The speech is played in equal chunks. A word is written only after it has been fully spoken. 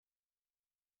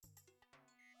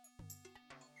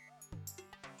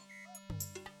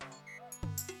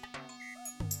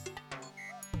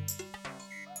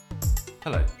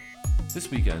Hello.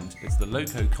 This weekend, it's the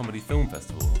Loco Comedy Film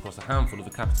Festival across a handful of the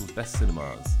capital's best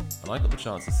cinemas, and I got the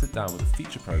chance to sit down with a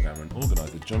feature programmer and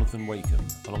organiser Jonathan Wakeham,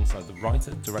 alongside the writer,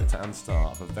 director and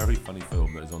star of a very funny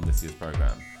film that is on this year's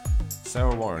programme.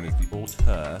 Sarah Warren is the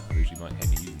auteur, I usually might hate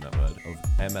me using that word,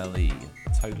 of MLE,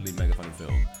 a totally mega funny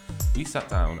film. We sat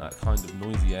down at a kind of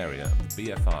noisy area of the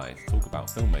BFI to talk about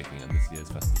filmmaking at this year's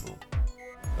festival.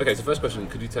 Okay, so first question,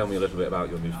 could you tell me a little bit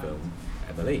about your new film,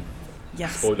 MLE?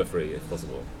 Yes. Spoiler free, if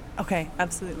possible. Okay,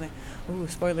 absolutely. Ooh,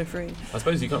 spoiler free. I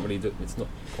suppose you can't really do, it's not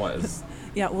quite as...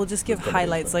 Yeah, we'll just give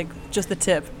highlights, like just the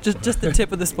tip. Just the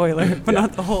tip of the spoiler, but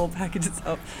not the whole package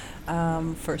itself.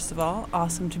 First of all,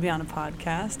 awesome to be on a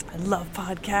podcast. I love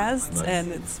podcasts, Nice.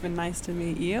 And it's been nice to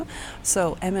meet you.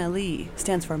 So MLE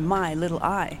stands for My Little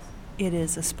Eye. It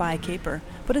is a spy caper,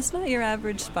 but it's not your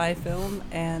average spy film,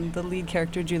 and the lead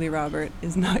character, Julie Robert,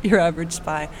 is not your average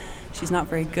spy. She's not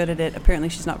very good at it. Apparently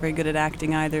she's not very good at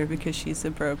acting either, because she's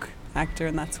a broke actor,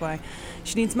 and that's why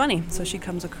she needs money. So she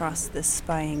comes across this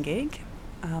spying gig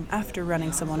after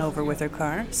running someone over with her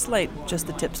car. Slight, just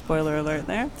the tip spoiler alert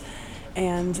there.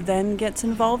 And then gets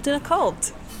involved in a cult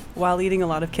while eating a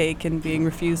lot of cake and being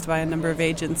refused by a number of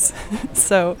agents.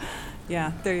 So,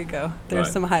 yeah, there you go. There's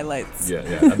Right. some highlights. Yeah,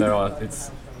 and there are, I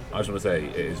just want to say,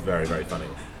 it is very, very funny.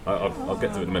 I'll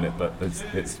get to it in a minute, but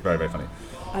it's very, very funny.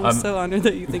 I'm so honored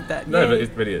that you think that. No, Yay. but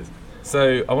it really is.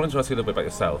 So I wanted to ask you a little bit about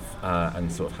yourself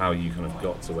and sort of how you kind of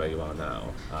got to where you are now.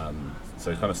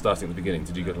 So kind of starting at the beginning,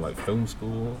 did you go to like film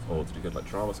school or did you go to like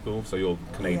drama school? So you're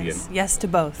Canadian. Yes to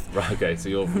both. Right, okay, so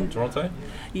you're from Toronto?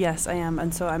 Yes, I am.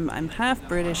 And so I'm half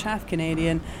British, half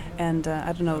Canadian. And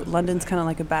I don't know, London's kind of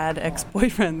like a bad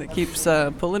ex-boyfriend that keeps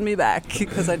pulling me back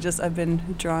because I've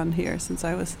been drawn here since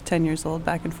I was 10 years old,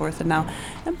 back and forth. And now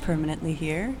I'm permanently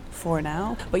here for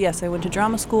now. But yes, I went to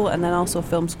drama school and then also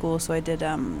film school. So I did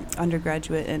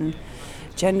undergraduate in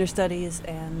gender studies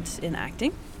and in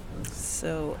acting.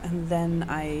 So, and then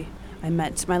I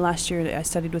met, my last year I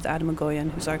studied with Adam Agoyan,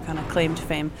 who's our kind of claimed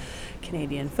fame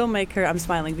Canadian filmmaker. I'm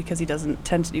smiling because he doesn't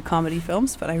tend to do comedy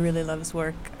films, but I really love his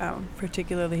work,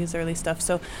 particularly his early stuff.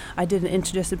 So I did an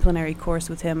interdisciplinary course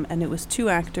with him, and it was 2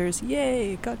 actors,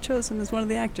 yay, got chosen as one of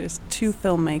the actors, 2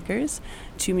 filmmakers,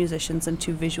 2 musicians, and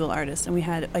 2 visual artists. And we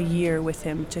had a year with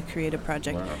him to create a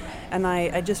project. Wow. And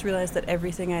I just realized that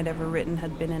everything I'd ever written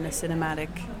had been in a cinematic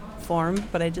form,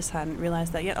 but I just hadn't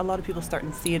realized that yet. A lot of people start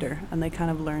in theater and they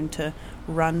kind of learn to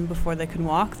run before they can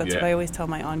walk. That's what I always tell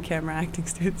my on-camera acting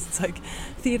students. It's like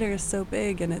theater is so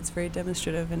big and it's very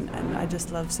demonstrative, and I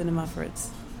just love cinema for its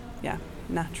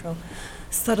natural,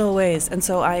 subtle ways. And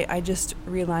so I just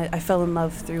realized I fell in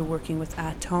love through working with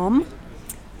Tom,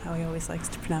 how he always likes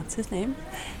to pronounce his name.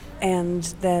 And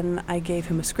then I gave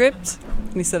him a script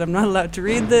and he said, I'm not allowed to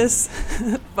read this,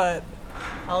 but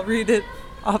I'll read it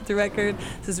off the record.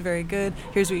 This is very good.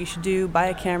 Here's what you should do. Buy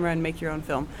a camera and make your own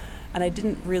film. And I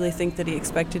didn't really think that he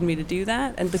expected me to do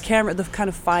that. And the camera, the kind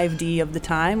of 5D of the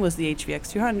time was the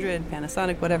HVX 200,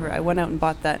 Panasonic, whatever. I went out and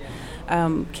bought that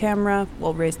camera,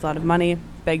 raised a lot of money,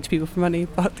 begged people for money,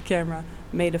 bought the camera,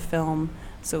 made a film.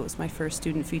 So it was my first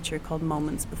student feature called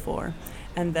Moments Before.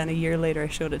 And then a year later I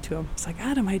showed it to him. I was like,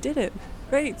 Adam, I did it.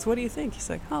 Great. So what do you think? He's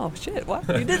like, oh, shit, what?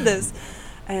 You did this.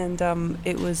 And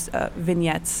it was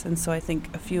vignettes, and so I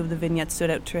think a few of the vignettes stood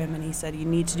out to him, and he said, you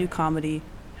need to do comedy.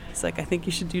 He's like, I think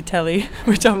you should do telly,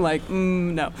 which I'm like,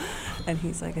 no. And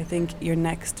he's like, I think your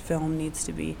next film needs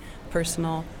to be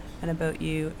personal and about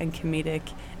you and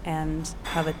comedic and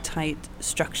have a tight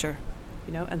structure,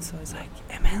 And so I was like,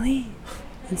 MLE.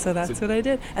 And so that's what I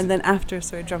did. And then after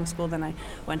drama school, then I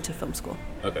went to film school.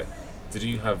 Okay. Did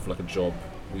you have like a job?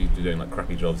 Were you doing like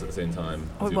crappy jobs at the same time?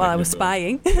 I was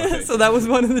spying, Okay. so that was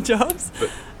one of the jobs.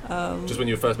 But just when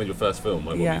you first made your first film,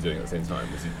 what were you doing at the same time?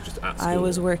 Was you just at school? I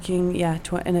was working, in a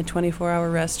 24-hour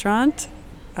restaurant,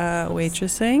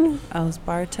 waitressing. I was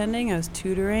bartending. I was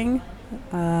tutoring.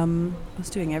 I was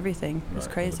doing everything. It was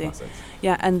crazy.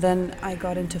 Yeah, and then I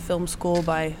got into film school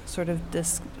by sort of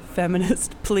this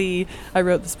feminist plea. I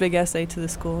wrote this big essay to the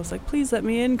school. I was like, please let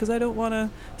me in because I don't want to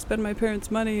spend my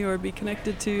parents' money or be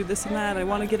connected to this and that. I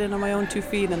want to get in on my own 2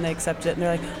 feet. And they accepted it. And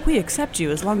they're like, we accept you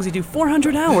as long as you do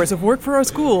 400 hours of work for our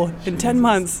school in 10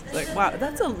 months. Like, wow,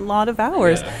 that's a lot of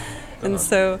hours. Yeah. And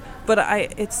so, but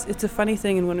it's a funny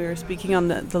thing. And when we were speaking on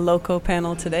the Loco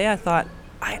panel today, I thought,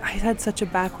 I had such a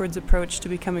backwards approach to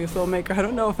becoming a filmmaker. I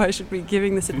don't know if I should be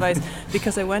giving this advice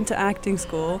because I went to acting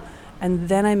school and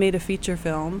then I made a feature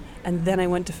film and then I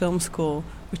went to film school,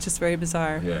 which is very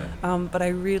bizarre. Yeah. But I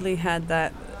really had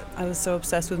that. I was so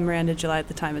obsessed with Miranda July at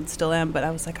the time and still am, but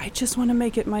I was like, I just want to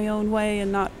make it my own way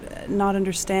and not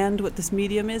understand what this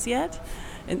medium is yet.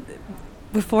 And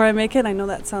before I make it. I know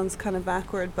that sounds kind of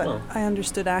backward, but Well. I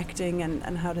understood acting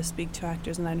and how to speak to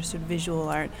actors, and I understood visual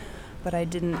art, but I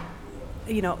didn't,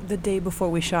 the day before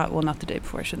we shot, well, not the day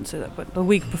before, I shouldn't say that, but a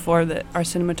week before, our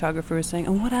cinematographer was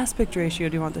saying, what aspect ratio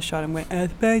do you want the shot? I'm going,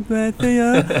 aspect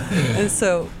ratio. And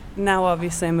so now,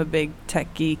 obviously, I'm a big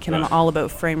tech geek, and I'm all about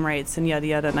frame rates and yada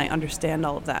yada, and I understand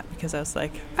all of that because I was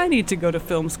like, I need to go to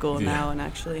film school now and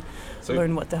actually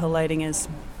learn what the hell lighting is.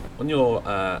 On your...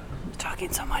 I'm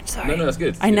talking so much, sorry. No, that's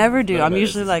good. I never do. I'm No,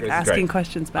 usually like asking great.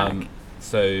 questions back.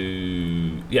 So,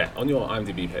 yeah, on your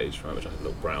IMDb page, right, which I have a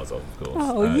little browse of course.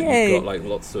 Oh, yay. You've got like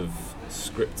lots of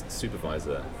script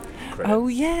supervisor credits. Oh,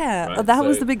 yeah. Right? That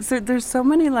was the big... there's so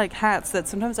many like hats that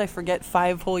sometimes I forget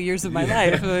 5 whole years of my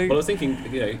life. Well, I was thinking,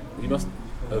 you must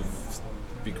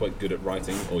be quite good at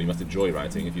writing, or you must enjoy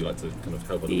writing if you like to kind of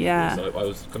help other people. So I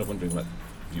was kind of wondering, like,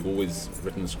 have you always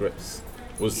written scripts?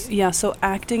 So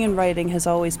acting and writing has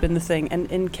always been the thing.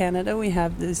 And in Canada, we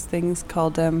have these things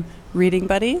called reading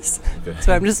buddies. Okay.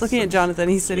 So I'm just looking at Jonathan.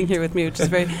 He's sitting here with me, which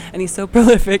is and he's so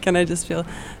prolific. And I just feel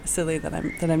silly that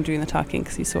I'm doing the talking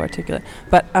because he's so articulate.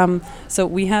 But so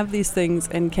we have these things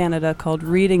in Canada called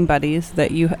reading buddies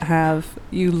that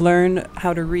you learn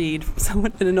how to read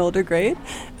someone in an older grade.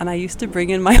 And I used to bring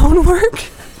in my own work,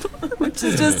 which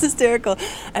is just hysterical.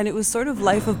 And it was sort of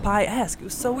Life of Pi-esque. It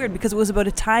was so weird because it was about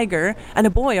a tiger and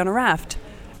a boy on a raft.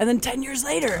 And then 10 years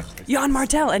later, Jan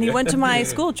Martel, and he went to my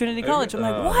school, Trinity College. I'm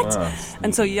like, what? Wow.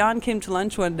 And so Jan came to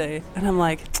lunch one day, and I'm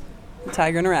like,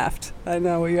 tiger in a raft. I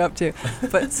know what you're up to.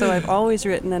 But so I've always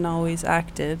written and always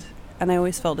acted, and I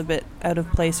always felt a bit out of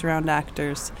place around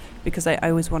actors because I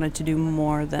always wanted to do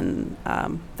more than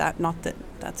that. Not that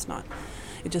that's not.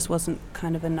 It just wasn't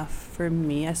kind of enough for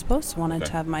me, I suppose. I wanted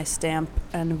to have my stamp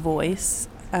and voice.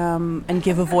 And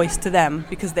give a voice to them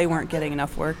because they weren't getting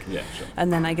enough work. Yeah, sure.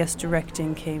 And then I guess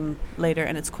directing came later,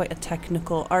 and it's quite a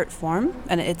technical art form.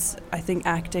 And I think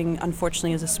acting,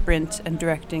 unfortunately, is a sprint and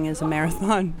directing is a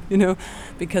marathon,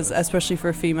 because especially for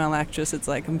a female actress, it's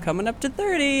like, I'm coming up to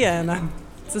 30 and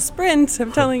it's a sprint,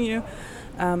 I'm telling you.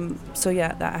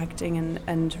 The acting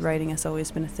and writing has always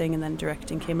been a thing, and then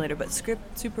directing came later. But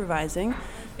script supervising,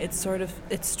 it's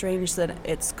strange that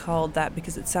it's called that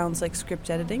because it sounds like script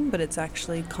editing, but it's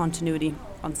actually continuity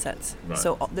on sets. Right.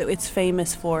 So it's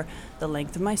famous for the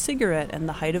length of my cigarette and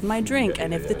the height of my drink,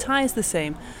 and if the tie is the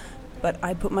same. But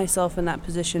I put myself in that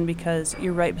position because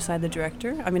you're right beside the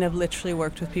director. I mean, I've literally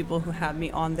worked with people who have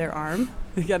me on their arm.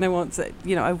 Again, I won't say,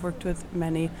 I've worked with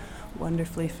many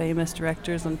wonderfully famous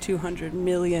directors on $200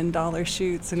 million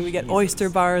shoots, and we get oyster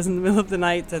bars in the middle of the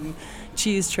night and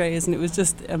cheese trays, and it was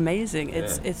just amazing.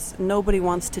 It's nobody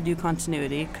wants to do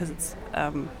continuity because it's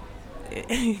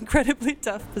incredibly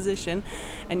tough position,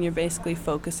 and you're basically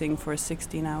focusing for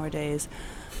 16-hour days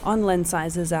on lens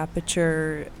sizes,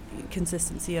 aperture,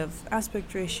 consistency of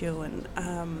aspect ratio, and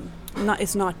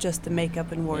it's not just the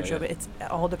makeup and wardrobe. It's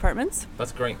all departments.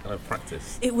 That's great. I've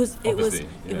practiced. It was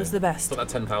the best. It's not that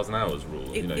 10,000 hours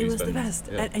rule. It was the best,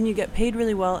 and you get paid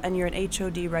really well, and you're an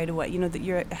HOD right away. That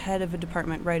you're head of a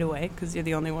department right away because you're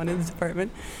the only one in the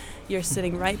department. You're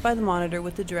sitting right by the monitor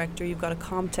with the director. You've got a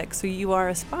comm-tech, so you are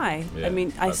a spy. Yeah, I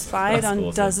mean, I spied on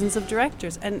awesome. Dozens of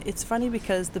directors, and it's funny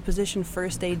because the position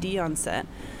first AD on set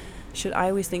I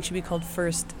always think should be called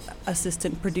first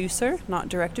assistant producer, not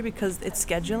director, because it's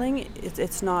scheduling.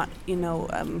 It's not,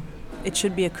 it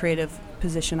should be a creative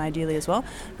position ideally as well,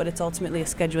 but it's ultimately a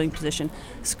scheduling position.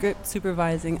 Script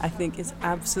supervising, I think, is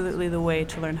absolutely the way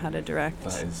to learn how to direct.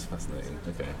 That is fascinating.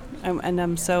 Okay.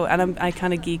 I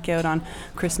kind of geek out on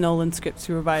Chris Nolan's script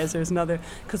supervisors and other,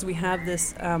 because we have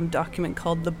this document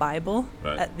called the Bible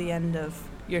at the end of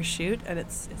your shoot, and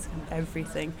it's kind of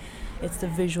everything. It's the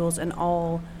visuals and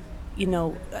all,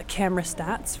 camera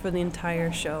stats for the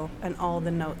entire show and all the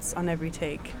notes on every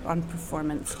take on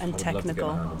performance and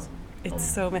technical. It's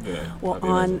so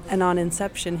on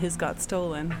Inception, his got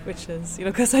stolen, which is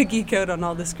because I geek out on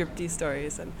all the scripty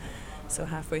stories, and so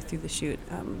halfway through the shoot,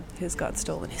 his got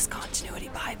stolen, his continuity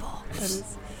Bible.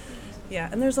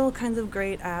 And there's all kinds of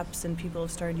great apps, and people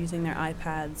have started using their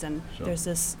iPads, and there's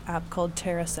this app called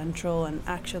Terra Central and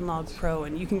Action Log Pro,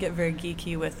 and you can get very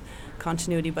geeky with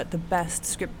continuity, but the best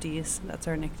scripties, that's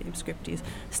our nickname, scripties,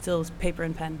 still is paper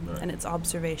and pen, and it's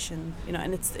observation,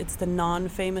 and it's the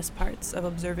non-famous parts of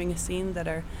observing a scene that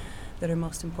are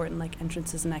most important, like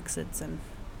entrances and exits, and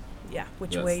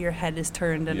which way your head is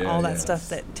turned, and all that stuff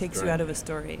that takes you out of a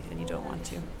story and you don't want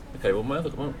to. Okay, well,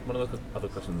 one of the other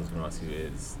questions I was going to ask you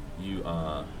is, you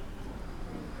are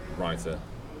writer,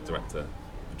 director,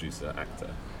 producer, actor.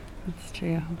 That's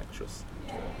true. Actress,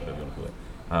 whatever you want to call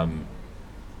it.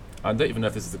 I don't even know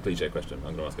if this is a cliche question,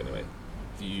 I'm going to ask anyway.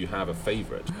 Do you have a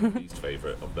favourite, least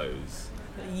favourite of those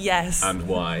Yes. And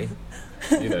why?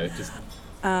 Just...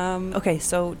 Okay,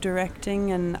 so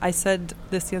directing, and I said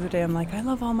this the other day, I'm like, I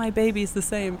love all my babies the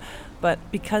same, but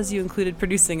because you included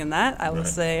producing in that, I will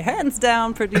say hands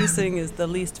down producing is the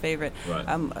least favorite. Right.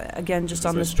 Again, just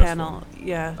on this stressful. panel,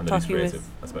 yeah, and talking the least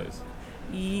creative, with... I suppose.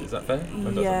 Is that fair?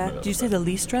 Yeah. Did you say the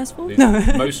least stressful?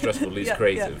 Most stressful, least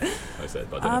creative, yeah. I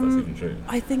said, but I don't know if that's even true.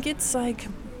 I think it's like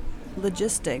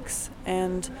logistics,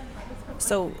 and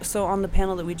so on the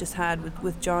panel that we just had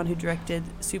with John, who directed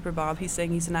Super Bob, he's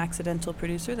saying he's an accidental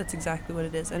producer. That's exactly what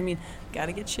it is. I mean,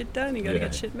 gotta get shit done, you gotta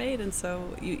get shit made, and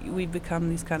so we've become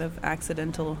these kind of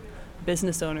accidental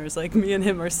business owners. Like me and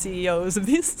him are CEOs of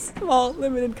these small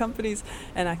limited companies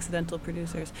and accidental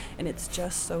producers, and it's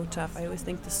just so tough. I always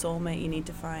think the soulmate you need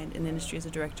to find in the industry as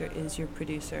a director is your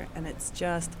producer, and it's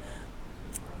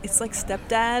like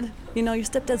stepdad. Your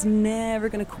stepdad's never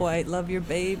going to quite love your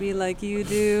baby like you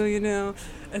do,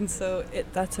 and so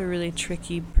that's a really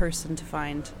tricky person to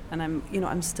find, and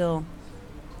I'm still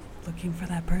looking for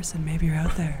that person. Maybe you're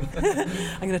out there.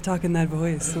 I'm going to talk in that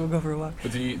voice, so we'll go for a walk.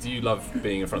 But do you love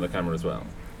being in front of the camera as well?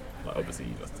 Like, obviously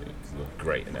you must do, because you're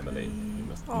great in Emily. You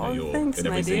must, you're thanks, in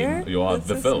every my dear. scene. You are That's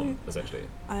the so film, sweet. essentially.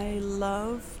 I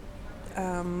love...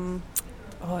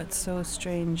 it's so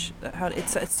strange how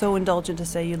it's so indulgent to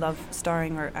say you love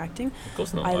starring or acting. Of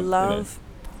course not. I love...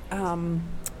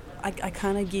 I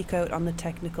kind of geek out on the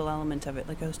technical element of it.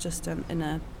 Like I was just in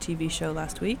a TV show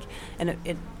last week, and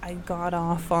I got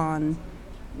off on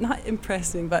not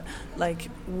impressing, but like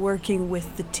working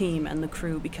with the team and the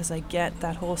crew, because I get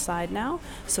that whole side now.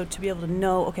 So to be able to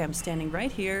know, okay, I'm standing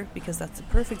right here because that's the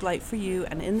perfect light for you,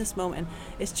 and in this moment,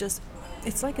 it's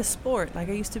like a sport. Like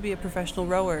I used to be a professional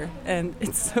rower, and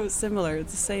it's so similar.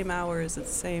 It's the same hours, it's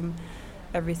the same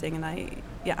everything, and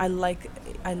I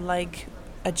like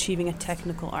achieving a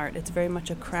technical art. It's very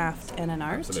much a craft and an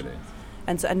art. Absolutely.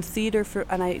 And theater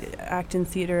and I act in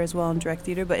theater as well and direct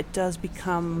theater, but it does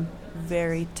become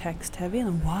very text heavy.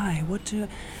 And why?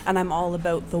 And I'm all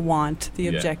about the want, the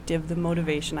objective, the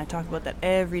motivation. I talk about that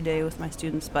every day with my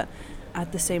students, but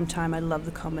at the same time I love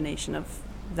the combination of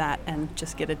that and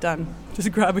just get it done.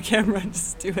 Just grab a camera and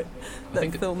just do it.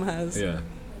 That film has. Yeah.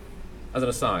 As an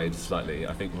aside, slightly,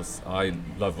 I think I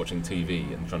love watching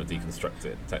TV and trying to deconstruct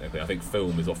it technically. I think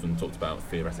film is often talked about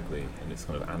theoretically and it's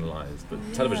kind of analysed, but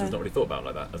television's not really thought about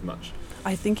like that as much.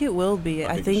 I think it will be.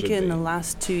 I think in the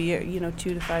last 2 years,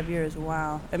 2 to 5 years,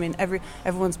 wow. I mean,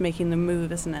 everyone's making the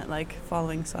move, isn't it? Like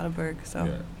following Soderbergh. So.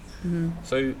 Yeah. Mm-hmm.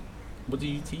 So, what do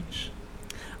you teach?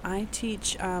 I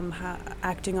teach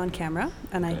acting on camera,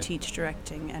 and I teach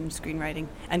directing and screenwriting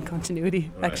and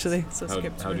continuity, actually. So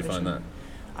script. How do you find that?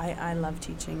 I love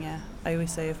teaching, yeah. I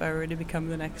always say if I were to become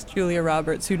the next Julia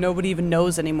Roberts, who nobody even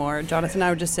knows anymore. Jonathan and I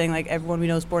were just saying, like, everyone we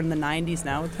know is born in the 90s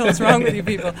now. What the hell's wrong with you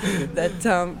people? That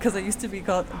because I used to be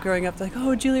called, growing up, like,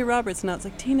 oh, Julia Roberts. Now it's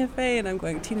like Tina Fey, and I'm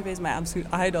going, Tina Fey's my absolute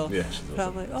idol. Yeah, she's awesome.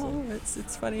 I'm like, oh,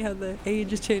 it's funny how the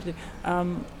age is changing.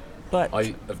 But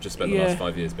I have just spent the last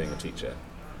 5 years being a teacher.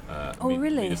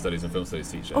 Really? Media studies and film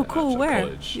studies teacher. Oh, cool. At Where?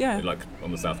 College, like on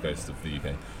the south coast of the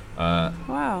UK.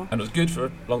 Wow. And it was good for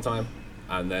a long time.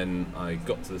 And then I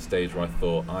got to the stage where I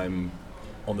thought I'm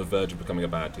on the verge of becoming a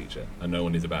bad teacher, and no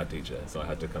one is a bad teacher, so I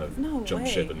had to kind of jump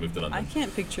ship and move to London. I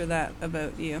can't picture that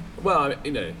about you. Well,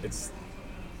 it's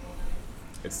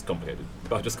complicated,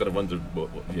 but I just got to wonder,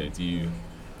 what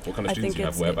kind of students do you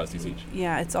have? Whereabouts do you teach?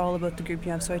 Yeah, it's all about the group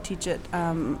you have. So I teach at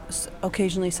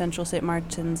occasionally Central St.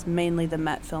 Martin's, mainly the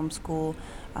Met Film School,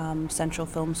 Central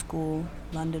Film School,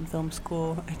 London Film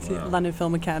School, London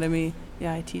Film Academy.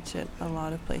 Yeah, I teach at a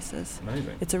lot of places.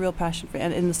 Amazing. It's a real passion for me.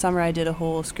 And in the summer I did a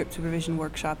whole script supervision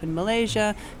workshop in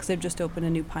Malaysia, because they've just opened a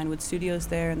new Pinewood Studios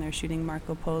there, and they're shooting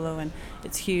Marco Polo, and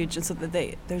it's huge. And so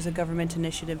there's a government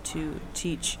initiative to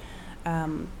teach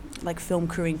like film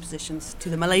crewing positions to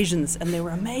the Malaysians, and they were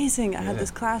amazing. I had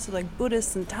this class of like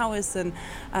Buddhists and Taoists and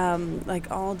like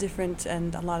all different,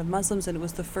 and a lot of Muslims, and it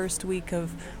was the first week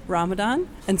of Ramadan,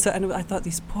 and I thought,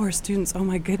 these poor students, oh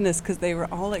my goodness, because they were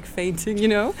all like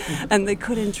fainting, and they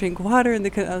couldn't drink water, and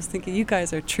I was thinking, you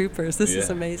guys are troopers, this is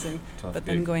amazing. But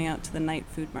then going out to the night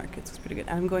food markets was pretty good.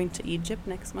 I'm going to Egypt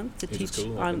next month to teach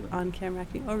on camera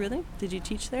acting. Oh really? Did you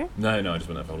teach there? No, I just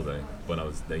went there for holiday when I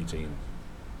was 18.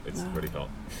 It's really hot,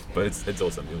 but it's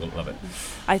awesome. You'll love it.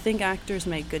 I think actors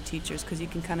make good teachers, because you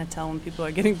can kind of tell when people are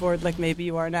getting bored, like maybe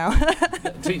you are now.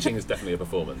 Teaching is definitely a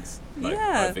performance.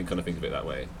 I think of it that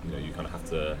way. You kind of have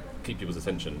to keep people's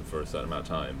attention for a certain amount of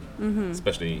time,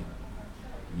 especially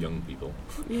young people.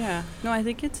 Yeah. No, I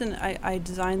think I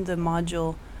designed the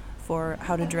module for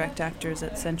how to direct actors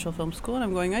at Central Film School, and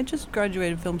I'm going, I just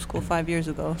graduated film school 5 years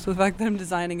ago, so the fact that I'm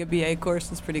designing a BA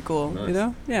course is pretty cool.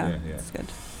 Nice. Yeah, it's good.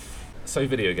 So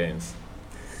video games,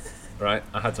 right?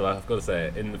 I've got to say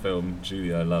it. In the film,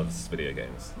 Julia loves video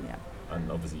games. Yeah. And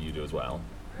obviously you do as well.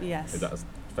 Yes. Is that a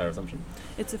fair assumption?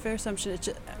 It's a fair assumption.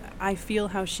 I feel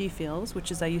how she feels, which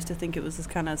is I used to think it was this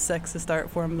kind of sexist art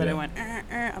form that I went,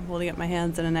 I'm holding up my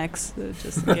hands in an X,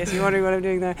 just in case you're wondering what I'm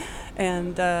doing there.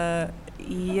 And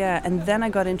and then I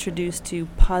got introduced to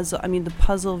puzzle. I mean, the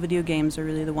puzzle video games are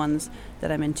really the ones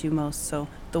that I'm into most. So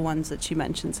the ones that she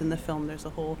mentions in the film, there's a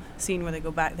whole scene where they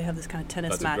go back, they have this kind of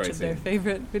tennis match of their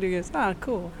favorite video games. Ah,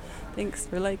 cool. Thanks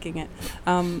for liking it.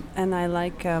 And I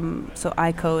like, so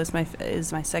Ico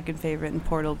is my second favorite, and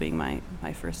Portal being my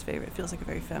first favorite. It feels like a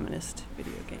very feminist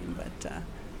video game, but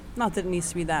not that it needs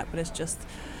to be that, but it's just,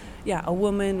 a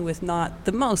woman with not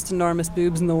the most enormous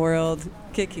boobs in the world,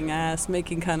 kicking ass,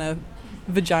 making kind of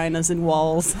vaginas in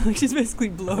walls. Like she's basically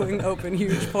blowing open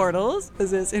huge portals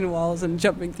as is in walls and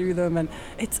jumping through them, and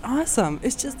it's awesome.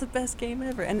 It's just the best game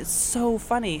ever, and it's so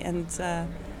funny. And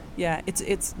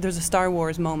it's there's a Star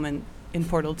Wars moment in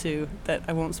Portal 2 that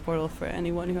I won't spoil for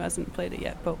anyone who hasn't played it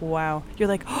yet, but wow, you're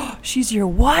like, oh, she's your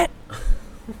what?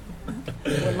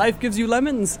 When life gives you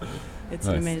lemons. It's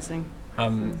nice. Amazing.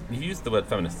 You used the word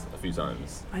feminist a few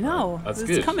times. I know. That's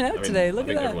it's good. coming out today. Look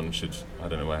at that. I think everyone should. I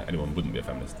don't know where anyone wouldn't be a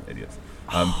feminist. Idiots.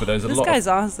 But there's a this lot. This guy's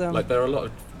awesome. Like there are a lot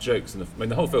of jokes,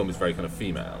 the whole film is very kind of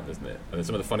female, isn't it? And there's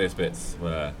some of the funniest bits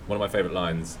where one of my favourite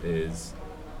lines is,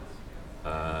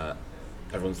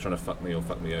 "Everyone's trying to fuck me or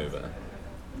fuck me over."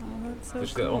 Oh, that's so Did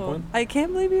you cool. get that at one point? I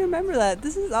can't believe you remember that.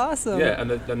 This is awesome. Yeah,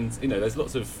 and there's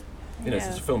lots of. It's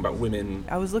just a film about women.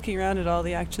 I was looking around at all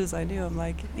the actors I knew. I'm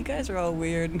like, you guys are all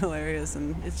weird and hilarious,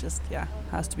 and it's just,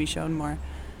 has to be shown more.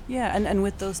 Yeah, and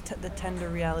with those the tender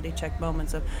reality check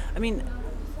moments of, I mean,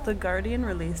 The Guardian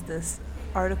released this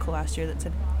article last year that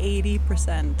said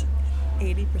 80%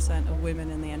 of women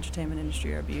in the entertainment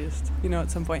industry are abused, at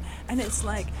some point. And it's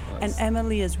like, and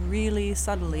Emily is really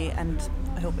subtly, and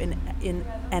I hope in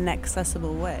an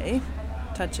accessible way,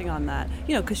 touching on that,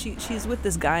 because she's with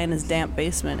this guy in his damp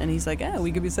basement, and he's like,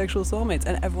 we could be sexual soulmates,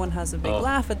 and everyone has a big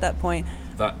laugh at that point.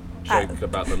 That joke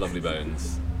about the Lovely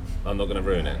Bones, I'm not going to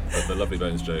ruin it, but the Lovely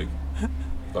Bones joke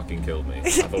fucking killed me. I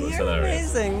thought it was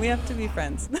hilarious. Amazing. We have to be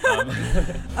friends.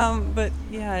 But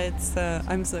it's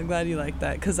I'm so glad you like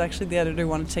that, because actually the editor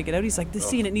wanted to take it out. He's like, this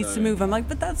scene, it needs to move. I'm like,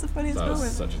 but that's the funniest moment. That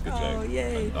was such a good joke. Oh,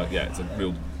 yay. And, it's a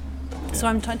real... Yeah. So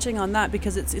I'm touching on that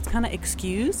because it's kind of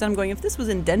excused. I'm going, if this was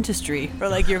in dentistry or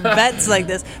like your vets like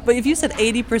this, but if you said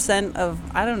 80% of,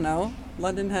 I don't know,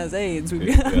 London has AIDS, we'd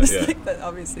be like, that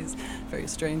obviously is a very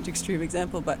strange, extreme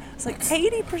example, but it's like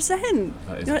 80%.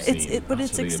 That is obscene. But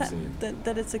it's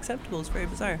that it's acceptable is very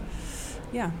bizarre.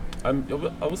 Yeah. I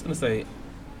was going to say,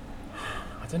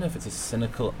 I don't know if it's a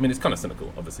cynical. I mean, it's kind of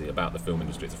cynical, obviously, about the film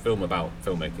industry. It's a film about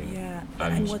filmmaking. Yeah.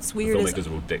 And what's weird the filmmakers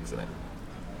are all dicks in it.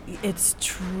 It's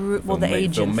true. Well, the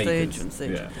agents.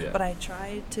 Yeah. But I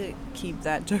tried to keep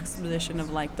that juxtaposition of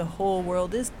like the whole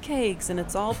world is cakes, and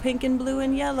it's all pink and blue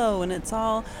and yellow, and it's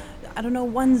all, I don't know,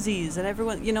 onesies, and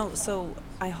everyone, So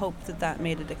I hope that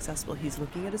made it accessible. He's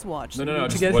looking at his watch. No. I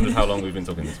just wondered how long we've been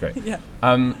talking. This great. Yeah.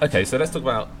 Okay, so let's talk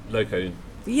about Loco.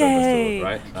 Yay, Festival,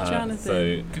 right? Jonathan.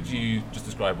 So could you just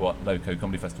describe what Loco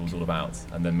Comedy Festival is all about,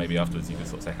 and then maybe afterwards you could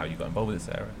sort of say how you got involved with it,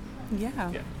 Sarah?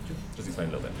 Yeah. Just explain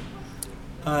a little bit.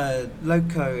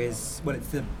 Loco is, it's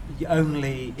the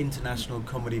only international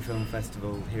comedy film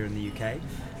festival here in the UK.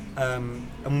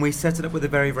 And we set it up with a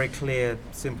very, very clear,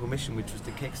 simple mission, which was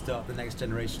to kickstart the next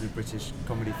generation of British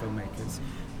comedy filmmakers.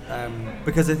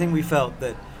 Because I think we felt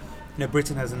that,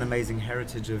 Britain has an amazing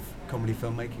heritage of comedy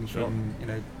filmmaking from,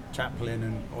 Chaplin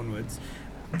and onwards.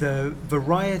 The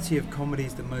variety of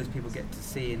comedies that most people get to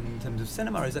see in terms of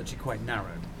cinema is actually quite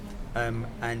narrowed.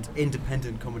 And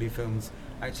independent comedy films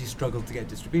actually struggle to get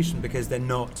distribution because they're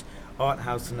not art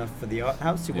house enough for the art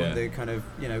house. You want the kind of,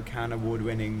 Cannes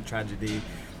award-winning tragedy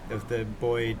of the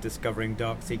boy discovering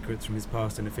dark secrets from his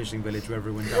past in a fishing village where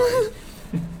everyone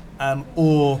dies.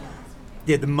 Or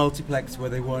the multiplex where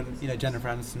they want, Jennifer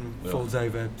Aniston falls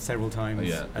over several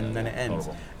times and then it ends.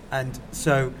 Horrible. And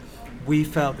so we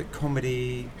felt that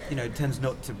comedy, tends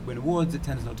not to win awards, it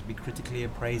tends not to be critically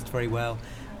appraised very well.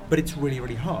 But it's really,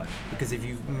 really hard, because if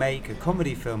you make a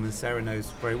comedy film, as Sarah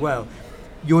knows very well,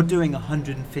 you're doing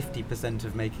 150%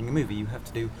 of making a movie. You have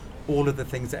to do all of the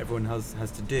things that everyone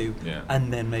has to do,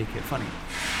 and then make it funny.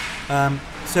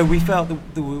 So we felt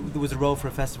that there was a role for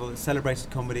a festival that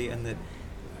celebrated comedy and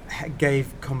that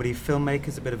gave comedy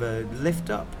filmmakers a bit of a lift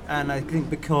up. And I think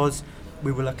because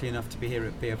we were lucky enough to be here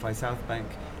at BFI South Bank,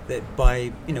 that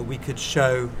we could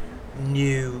show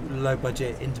new,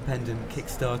 low-budget, independent,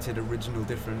 kick-started, original,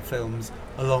 different films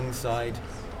alongside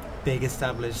big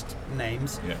established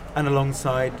names, Yeah. and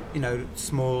alongside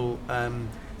small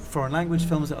foreign language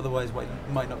films that otherwise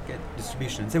might not get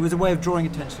distribution. So it was a way of drawing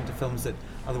attention to films that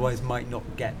otherwise might not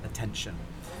get attention.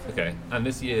 Okay, and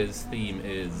this year's theme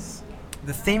is...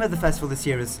 The theme of the festival this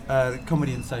year is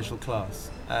comedy and social class,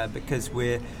 because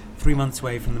we're 3 months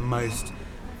away from the most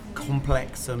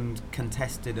complex and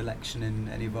contested election in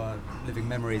any of our living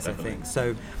memories, Definitely. I think.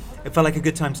 So it felt like a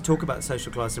good time to talk about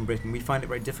social class in Britain. We find it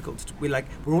very difficult. We're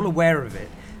all aware of it,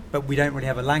 but we don't really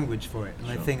have a language for it. And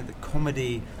Sure. I think that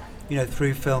comedy,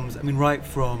 through films, right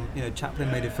from,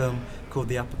 Chaplin made a film called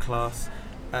The Upper Class,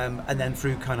 and then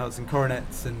through Kind Hearts and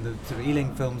Coronets and the sort of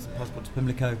Ealing films, Passport to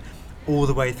Pimlico, all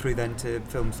the way through then to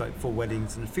films like Four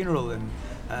Weddings and a Funeral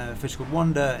and Fish Called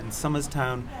Wanda and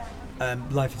Summerstown,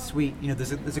 Life is Sweet.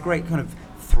 There's a great kind of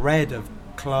thread of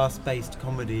class-based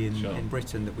comedy in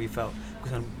Britain that we felt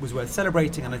was worth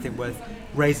celebrating, and I think worth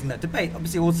raising that debate.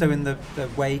 Obviously, also in the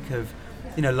wake of,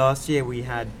 last year we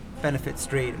had Benefit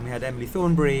Street, and we had Emily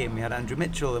Thornberry, and we had Andrew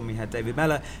Mitchell, and we had David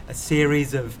Mellor, a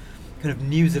series of kind of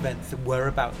news events that were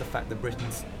about the fact that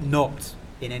Britain's not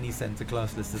in any sense a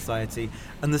classless society,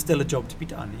 and there's still a job to be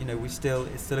done. It's still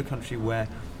a country where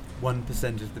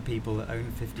 1% of the people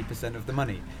own 50% of the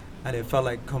money, and it felt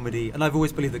like comedy, and I've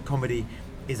always believed that comedy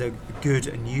is a good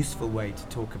and useful way to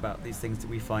talk about these things that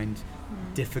we find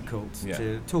difficult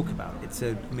to talk about. It's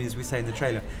as we say in the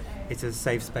trailer, it's a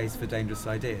safe space for dangerous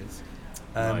ideas.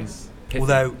 Nice.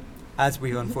 Although, as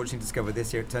we unfortunately discovered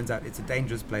this year, it turns out it's a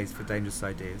dangerous place for dangerous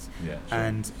ideas. Yeah, sure.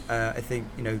 And I think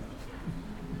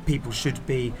people should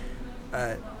be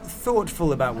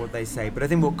thoughtful about what they say. But I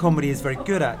think what comedy is very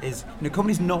good at is,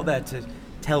 comedy's not there to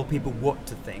tell people what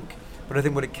to think, but I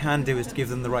think what it can do is to give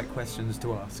them the right questions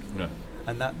to ask. Yeah.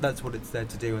 And that's what it's there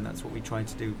to do, and that's what we try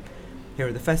to do here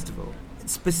at the festival.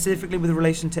 Specifically with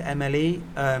relation to MLE,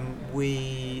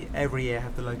 we every year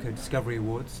have the Loco Discovery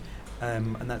Awards,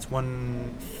 and that's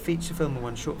one feature film and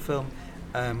one short film.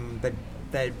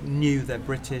 They're new, they're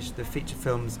British. The feature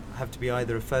films have to be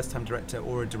either a first-time director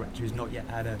or a director who's not yet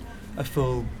had a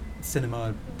full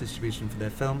cinema distribution for their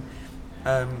film,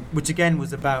 which again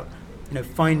was about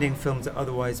finding films that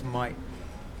otherwise might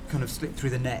kind of slip through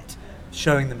the net,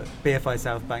 showing them at BFI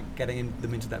South Bank, getting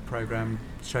them into that program,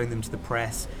 showing them to the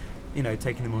press,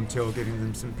 taking them on tour, giving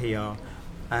them some PR.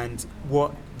 And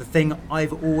the thing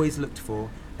I've always looked for,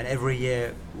 and every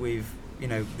year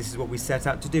this is what we set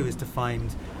out to do, is to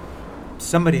find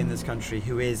somebody in this country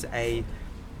who is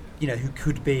who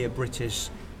could be a British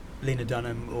Lena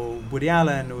Dunham or Woody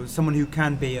Allen, or someone who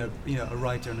can be a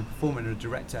writer and a performer and a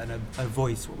director and a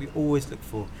voice. What we always look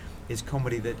for is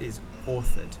comedy that is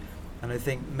authored. And I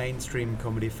think mainstream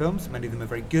comedy films, many of them are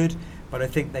very good, but I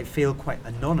think they feel quite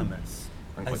anonymous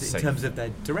And quite in safe. terms of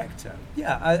their director.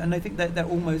 Yeah, and I think that they're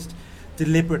almost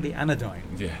deliberately anodyne.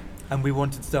 Yeah. And we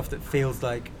wanted stuff that feels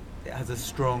like it has a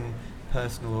strong,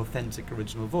 personal, authentic,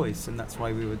 original voice, and that's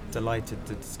why we were delighted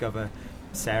to discover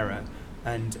Sarah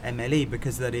and MLE,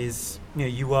 because that is,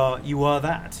 you are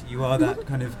that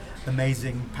kind of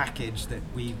amazing package that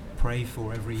we pray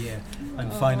for every year,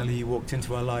 and finally you walked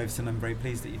into our lives, and I'm very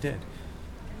pleased that you did.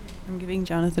 I'm giving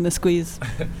Jonathan a squeeze.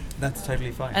 That's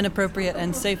totally fine. An appropriate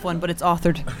and safe one, but it's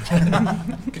authored.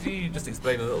 Could you just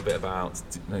explain a little bit about,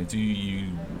 do you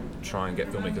try and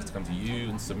get filmmakers to come to you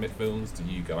and submit films? Do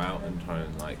you go out and try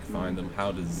and find them?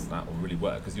 How does that really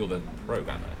work? Because you're the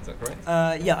programmer, is that correct?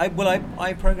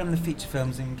 I program the feature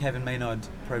films, and Kevin Maynard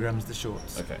programs the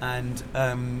shorts. Okay. And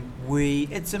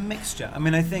it's a mixture.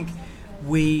 I think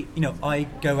I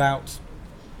go out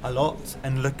a lot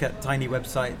and look at tiny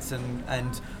websites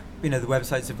and the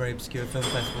websites of very obscure film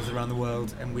festivals around the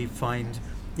world, and we find,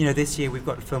 this year we've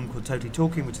got a film called Totally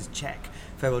Talking, which is Czech,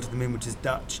 Farewell to the Moon, which is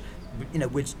Dutch,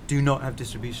 which do not have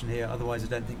distribution here, otherwise I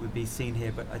don't think would be seen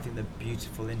here, but I think they're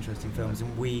beautiful, interesting films,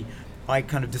 and I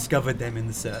kind of discovered them in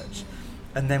the search.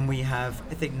 And then we have,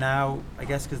 I think now, I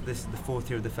guess because this is the 4th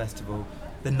year of the festival,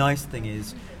 the nice thing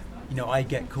is, I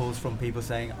get calls from people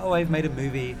saying, "Oh, I've made a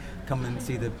movie. Come and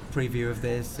see the preview of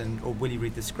this," or "Will you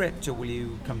read the script?" or "Will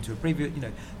you come to a preview?"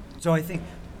 So I think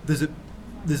there's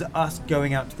us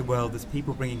going out to the world. There's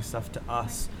people bringing stuff to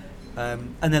us,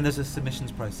 and then there's a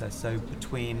submissions process. So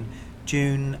between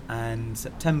June and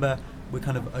September, we're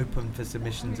kind of open for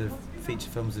submissions of feature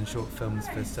films and short films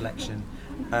for selection,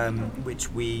 which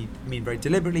we mean very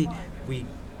deliberately. We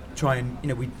try and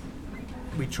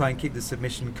we try and keep the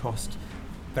submission cost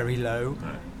very low,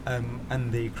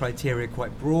 and the criteria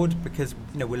quite broad, because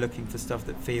we're looking for stuff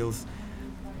that feels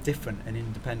different and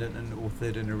independent and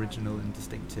authored and original and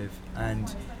distinctive,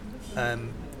 and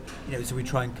so we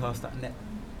try and cast that net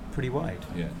pretty wide.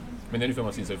 Yeah. I mean, the only film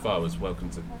I've seen so far was Welcome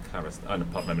to Karistan, and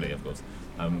apart from Emily, of course.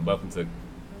 Welcome to...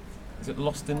 Is it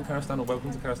Lost in Karistan or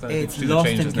Welcome to Karistan? It's Lost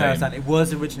in Karistan. It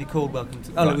was originally called Welcome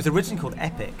to... it was originally called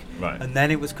Epic. Right. And then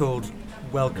it was called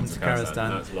Welcome to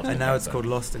Karistan. And now it's called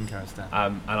Lost in Karistan.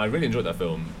 And I really enjoyed that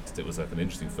film. It was like an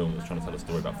interesting film that was trying to tell a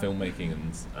story about filmmaking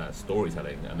and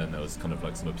storytelling, and then there was kind of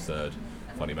like some absurd,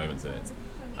 funny moments in it.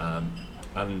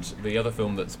 And the other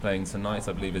film that's playing tonight,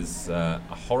 I believe, is a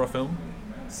horror film.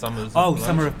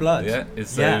 Summer of Blood. Yeah.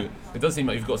 It does seem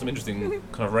like you've got some interesting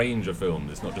kind of range of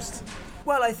films. It's not just...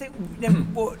 Well, I think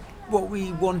what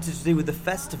we wanted to do with the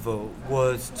festival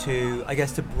was to, I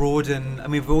guess, to broaden. I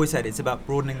mean, we've always said it's about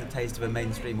broadening the taste of a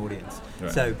mainstream audience.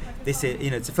 Right. So this is,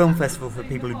 it's a film festival for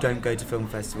people who don't go to film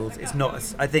festivals. It's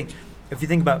not. I think if you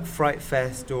think about Fright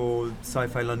Fest or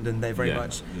Sci-Fi London, they're very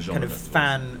much kind of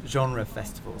fan genre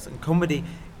festivals, and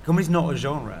comedy's not a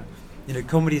genre.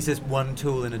 Comedy is just one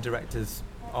tool in a director's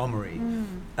armory,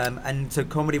 and so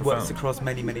comedy works across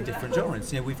many different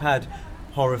genres. We've had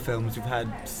horror films, we've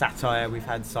had satire, we've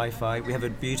had sci-fi. We have a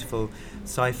beautiful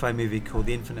sci-fi movie called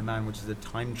The Infinite Man, which is a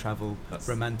time travel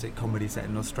romantic comedy set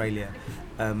in Australia,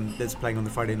 that's playing on the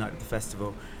Friday night of the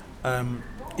festival.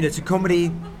 So comedy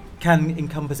can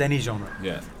encompass any genre.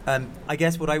 Yeah. I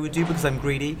guess what I would do, because I'm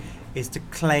greedy, is to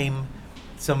claim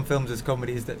some films as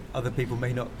comedies that other people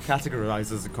may not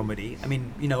categorize as a comedy. I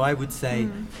mean, I would say,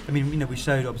 we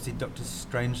showed obviously Dr.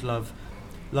 Strangelove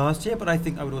last year, but I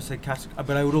think I would also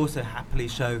happily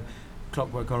show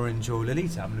Clockwork Orange or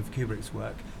Lolita, of Kubrick's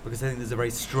work, because I think there's a very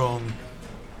strong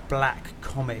black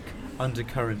comic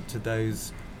undercurrent to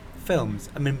those films.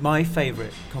 I mean, my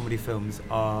favourite comedy films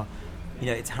are,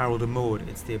 it's Harold and Maude,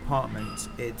 it's The Apartment,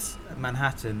 it's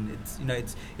Manhattan,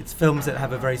 it's films that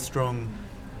have a very strong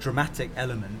dramatic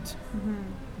element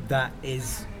that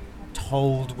is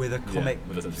told with a comic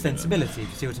sensibility. Do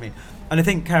you see what I mean? And I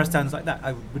think Karistan's like that.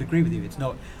 I would agree with you. It's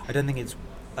not. I don't think it's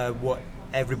what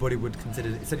everybody would consider.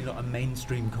 It's certainly not a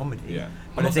mainstream comedy. Yeah,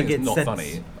 but I think it's not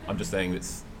funny. I'm just saying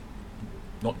it's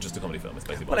not just a comedy film. It's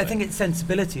basically. Well, I think its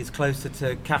sensibility is closer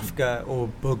to Kafka or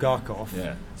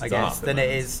Bulgakov, I guess, than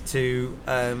it is to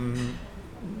Dumb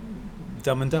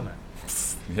and Dumber.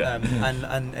 Yeah.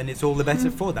 And it's all the better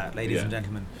for that, ladies and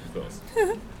gentlemen. Of course.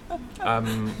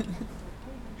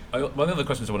 One of the other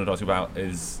questions I wanted to ask you about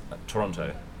is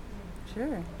Toronto.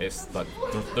 Sure. It's like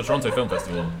the Toronto Film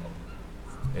Festival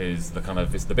is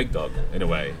it's the big dog in a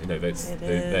way.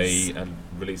 They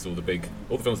release all the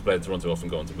films played in Toronto often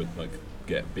go on to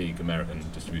get big American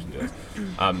distribution deals.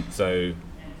 So,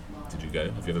 did you go?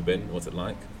 Have you ever been? What's it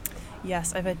like?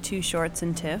 Yes, I've had 2 shorts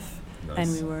in TIFF. Nice.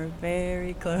 And we were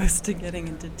very close to getting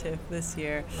into TIFF this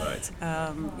year. Right.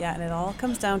 And it all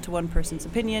comes down to one person's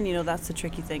opinion. That's the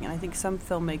tricky thing. And I think some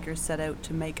filmmakers set out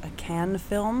to make a Cannes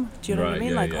film. Do you know what I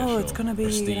mean? It's going to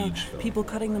be people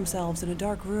cutting themselves in a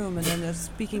dark room and then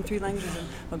speaking 3 languages. And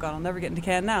oh God, I'll never get into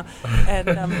Cannes now. And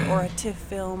or a TIFF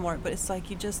film. But it's like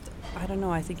I don't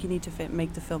know. I think you need to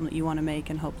make the film that you want to make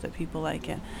and hope that people like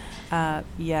it.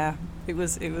 It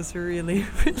was really,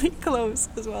 really close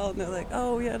as well. And they're like,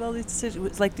 oh yeah, and all these decisions.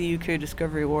 It's like the UK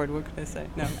Discovery Award. What can I say?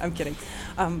 No, I'm kidding.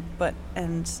 And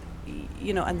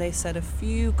they said a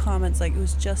few comments like it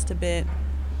was just a bit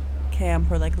camp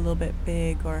or like a little bit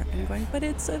big, or I'm going, but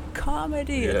it's a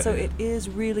comedy. Yeah. And so it is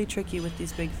really tricky with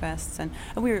these big fests, and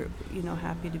we were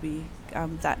happy to be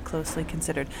that closely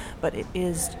considered. But it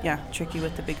is tricky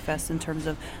with the big fests in terms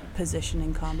of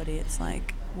positioning comedy. It's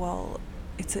like, well,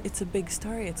 it's a big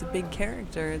story, it's a big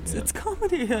character, it's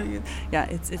comedy.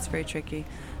 It's very tricky.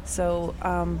 So,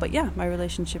 my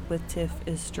relationship with TIFF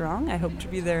is strong. I hope to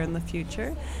be there in the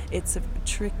future. It's a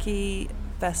tricky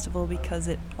festival because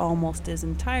it almost is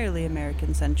entirely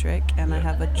American-centric, and I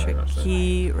have a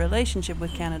tricky relationship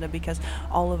with Canada because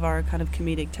all of our kind of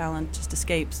comedic talent just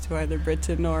escapes to either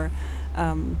Britain or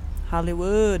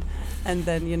Hollywood, and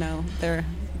then they're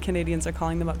Canadians are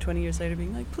calling them up 20 years later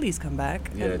being like, please come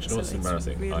back. Yeah, do you know what's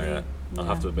embarrassing? Really, I'll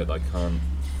have to admit, I can't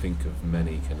think of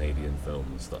many Canadian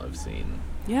films that I've seen.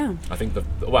 Yeah. I think the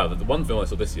one film I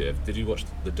saw this year, did you watch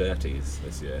The Dirties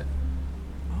this year?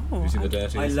 Oh, have you seen The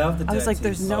Dirties? I love The Dirties. I was like,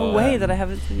 there's no way that I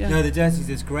haven't seen. No, The Dirties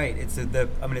is great. It's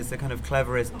the kind of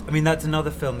cleverest. I mean, that's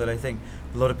another film that I think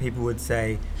a lot of people would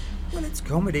say, well, it's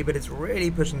comedy, but it's really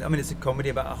pushing. I mean, it's a comedy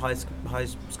about a high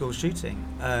school shooting.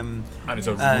 And it's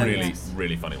a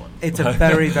really funny one. It's a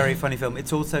very, very funny film.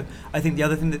 It's also, I think the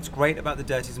other thing that's great about The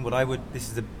Dirties, and this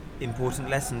is an important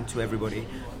lesson to everybody,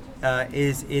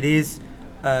 is it's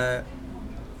a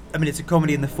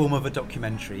comedy in the form of a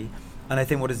documentary. And I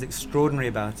think what is extraordinary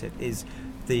about it is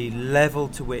the level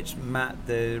to which Matt,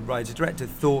 the writer-director,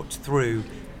 thought through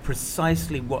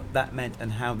precisely what that meant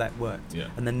and how that worked. Yeah.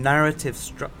 And the narrative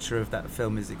structure of that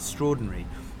film is extraordinary.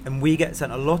 And we get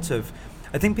sent a lot of...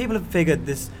 I think people have figured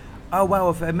this, oh, wow,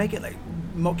 if I make it like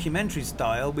mockumentary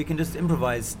style, we can just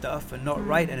improvise stuff and not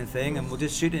write anything, and we'll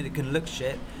just shoot it, it can look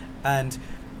shit. And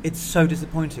it's so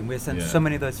disappointing. We're sent so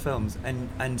many of those films.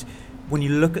 And when you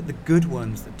look at the good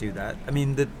ones that do that, I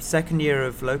mean, the second year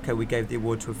of Loco, we gave the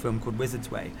award to a film called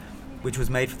Wizard's Way, which was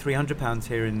made for £300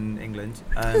 here in England,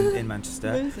 in Manchester.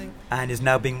 Amazing. And is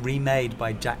now being remade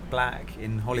by Jack Black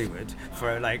in Hollywood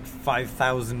for like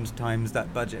 5,000 times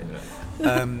that budget.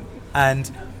 Yeah.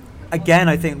 And again,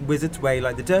 I think Wizard's Way,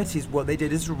 like The Dirties, what they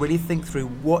did is to really think through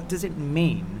what does it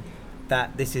mean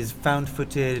that this is found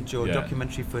footage or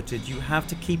documentary footage. You have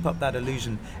to keep up that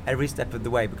illusion every step of the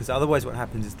way, because otherwise what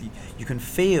happens is you can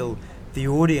feel the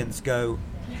audience go,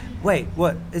 wait,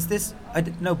 what is this?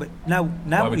 No, but now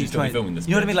why would you still be filming this?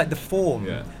 You know what I mean? Like the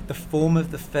form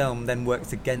of the film then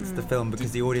works against the film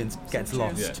because the audience gets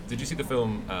lost. Yeah. Did you see the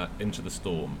film Into the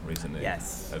Storm recently?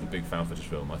 Yes. The big found footage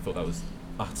film. I thought that was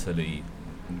utterly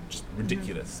just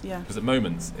ridiculous. Yeah. Because at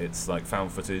moments it's like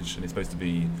found footage and it's supposed to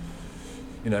be,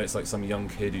 you know, it's like some young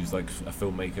kid who's like a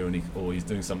filmmaker and he's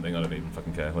doing something, I don't even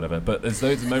fucking care, whatever. But there's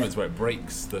loads of moments where it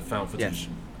breaks the found footage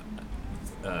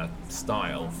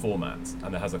style format,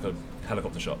 and it has like a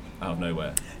helicopter shot out of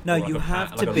nowhere. No, like you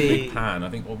have to like be a big pan. I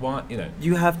think, well, why, you know?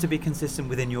 You have to be consistent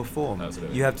within your form.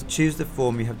 Absolutely. You have to choose the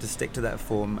form. You have to stick to that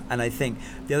form. And I think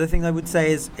the other thing I would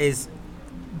say is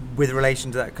with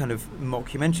relation to that kind of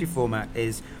mockumentary format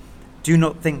is, do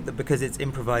not think that because it's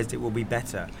improvised it will be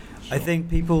better. Sure. I think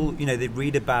people, you know, they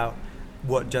read about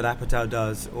what Judd Apatow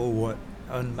does or what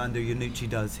Armando Iannucci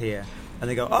does here, and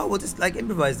they go, oh, we'll just like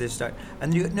improvise this stuff.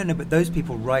 And you go, no, but those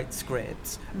people write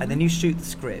scripts, and then you shoot the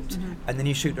script, and then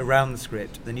you shoot around the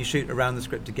script, then you shoot around the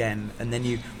script again, and then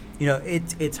you know,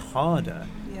 it's harder,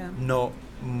 not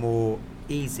more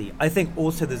easy. I think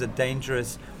also there's a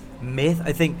dangerous myth.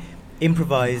 I think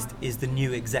improvised is the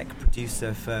new exec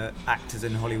producer for actors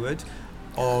in Hollywood.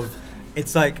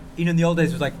 It's like, you know, in the old days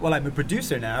it was like, well, I'm a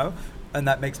producer now, and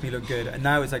that makes me look good. And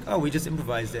now it's like, oh, we just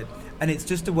improvised it. And it's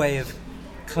just a way of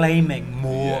claiming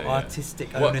more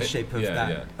artistic ownership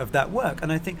of that work.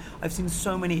 And I think I've seen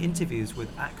so many interviews with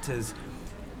actors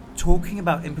talking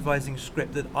about improvising a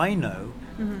script that I know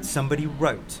somebody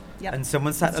wrote. Yep. And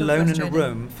someone sat alone in a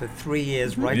room for 3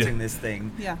 years writing this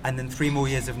thing, and then 3 more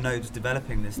years of notes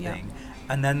developing this thing.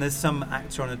 And then there's some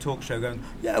actor on a talk show going,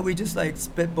 yeah, we just like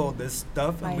spitballed this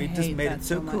stuff and we just made it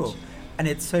so cool. And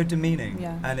it's so demeaning,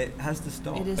 and it has to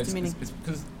stop. It is demeaning. It's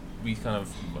because we kind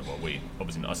of, well, we,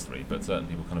 obviously not us three, but certain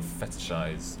people kind of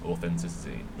fetishize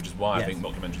authenticity, which is why I think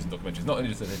mockumentaries and documentaries, not only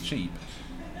just that they're cheap,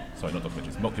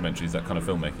 mockumentaries, that kind of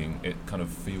filmmaking, it kind of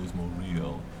feels more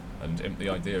real. And the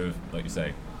idea of, like you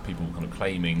say, people kind of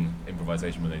claiming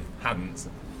improvisation when they hadn't,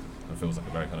 it feels like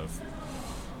a very kind of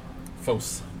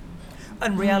false.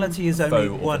 And reality is only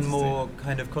one more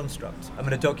kind of construct. I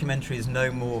mean, a documentary is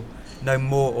no more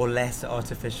or less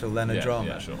artificial than a drama.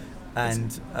 Yeah, sure.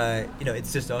 And you know,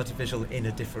 it's just artificial in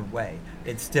a different way.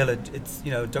 It's still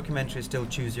documentary still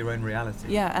choose your own reality.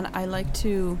 Yeah, and I like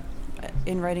to,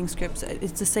 in writing scripts,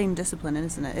 it's the same discipline,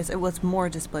 isn't it? It's more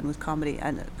discipline with comedy,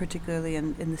 and particularly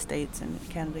in the States and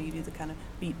Canada, you do the kind of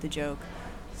beat the joke.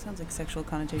 Sounds like sexual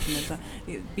connotation.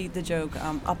 You beat the joke,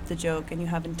 up the joke, and you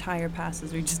have entire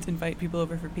passes where you just invite people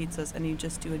over for pizzas and you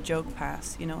just do a joke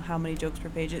pass. You know, how many jokes per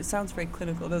page? It sounds very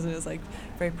clinical, doesn't it? It's like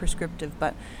very prescriptive,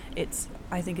 but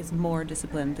I think it's more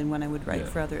disciplined than when I would write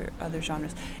for other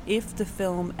genres. If the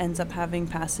film ends up having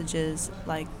passages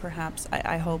like perhaps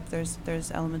I hope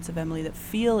there's elements of Emily that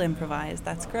feel improvised,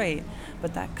 that's great,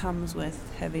 but that comes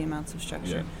with heavy amounts of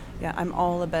structure. Yeah, I'm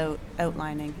all about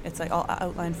outlining. It's like I'll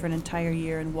outline for an entire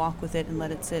year and walk with it and let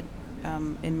it sit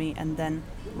in me, and then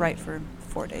write for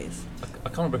 4 days. I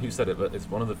can't remember who said it, but it's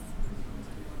one of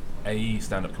a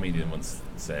stand-up comedian once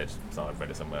said, so I've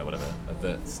read it somewhere, whatever,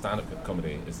 that stand-up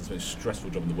comedy is the most stressful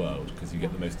job in the world because you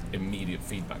get the most immediate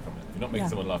feedback from it. If you're not making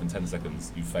someone laugh in 10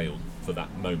 seconds, you failed for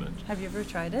that moment. Have you ever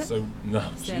tried it? So, no,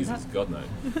 Jesus, God no.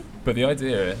 But the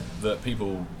idea that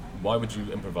people, why would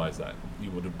you improvise that? You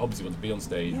would obviously want to be on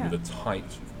stage with a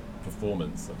tight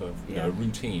performance, like a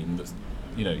routine that's,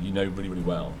 you know really, really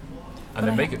well. And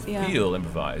then make it feel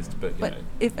improvised, but you know.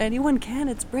 If anyone can,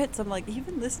 it's Brits. I'm like,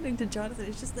 even listening to Jonathan,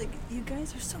 it's just like, you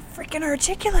guys are so freaking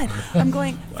articulate. I'm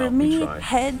going, for me,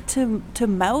 head to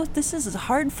mouth, this is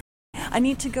hard. I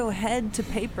need to go head to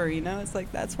paper, it's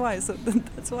like that's why. So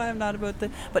that's why I'm not about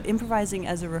but improvising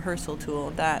as a rehearsal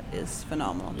tool, that is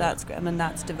phenomenal. That's great. And then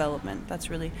that's development. That's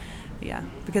really,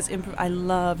 because I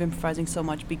love improvising so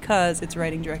much because it's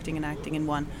writing, directing, and acting in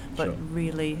one, but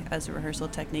really as a rehearsal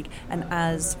technique and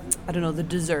as, I don't know, the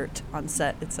dessert on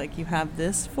set. It's like you have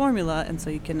this formula and so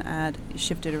you can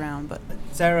shift it around. But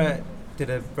Sarah did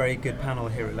a very good panel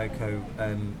here at Loco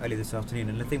earlier this afternoon,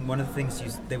 and I think one of the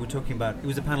things they were talking about, it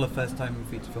was a panel of first-time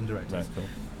feature film directors. Right, cool.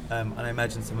 And I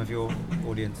imagine some of your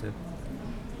audience are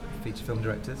future film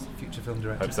directors.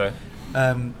 Hope so.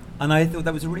 And I thought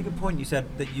that was a really good point. You said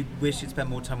that you wish you'd spent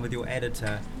more time with your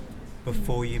editor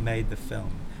before you made the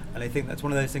film. And I think that's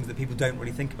one of those things that people don't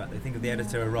really think about. They think of the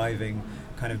editor arriving,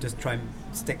 kind of just try and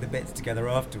stick the bits together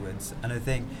afterwards. And I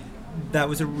think that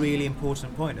was a really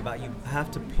important point about you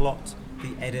have to plot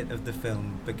the edit of the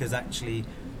film, because actually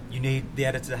you need the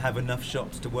editor to have enough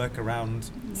shots to work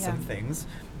around some things,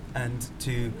 and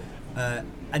to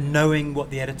and knowing what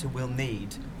the editor will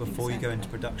need before you go into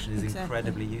production is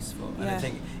incredibly useful. And I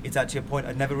think it's actually a point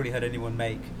I'd never really heard anyone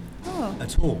make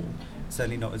at all,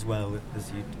 certainly not as well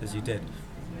as you did.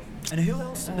 And who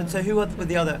else? And so who were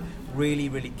the other really,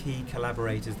 really key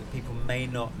collaborators that people may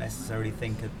not necessarily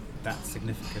think are that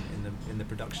significant in the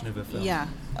production of a film?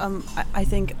 I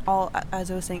think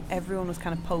as I was saying, everyone was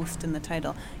kind of post in the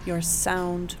title. Your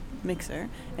sound mixer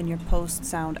and your post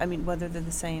sound, I mean, whether they're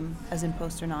the same as in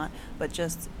post or not, but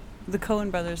just the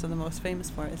Coen brothers are the most famous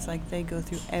for it. It's like they go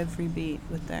through every beat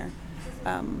with their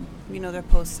their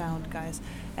post sound guys.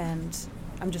 And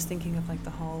I'm just thinking of like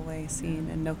the hallway scene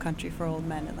in No Country for Old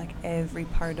Men, and like every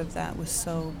part of that was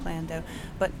so planned out.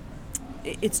 But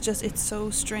it's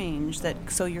so strange that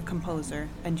your composer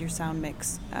and your sound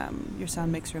mixer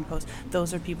and post,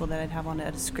 those are people that I'd have on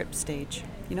at a script stage,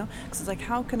 because it's like,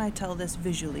 how can I tell this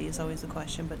visually is always the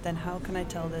question, but then how can I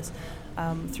tell this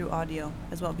through audio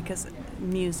as well, because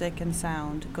music and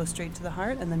sound go straight to the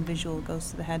heart and then visual goes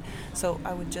to the head. So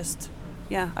I would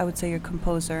say your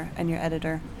composer and your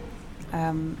editor.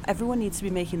 Everyone needs to be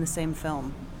making the same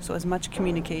film. So as much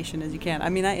communication as you can. I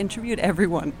mean, I interviewed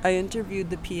everyone. I interviewed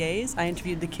the PAs, I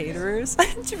interviewed the caterers, I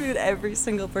interviewed every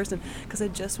single person, because I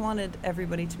just wanted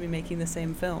everybody to be making the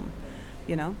same film.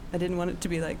 I didn't want it to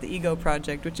be like the Ego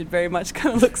Project, which it very much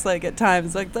kind of looks like at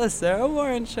times, like the Sarah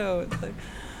Warren Show. It's like,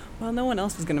 well, no one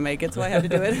else was going to make it, so I had to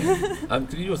do it.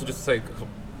 Could you also just say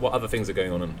what other things are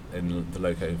going on in the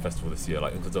Loco Festival this year?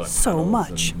 Like so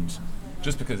much.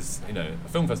 Just because,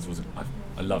 film festivals,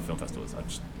 I love film festivals,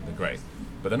 they're great.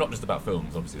 But they're not just about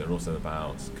films, obviously, they're also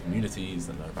about communities,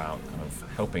 and they're about kind of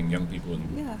helping young people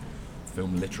in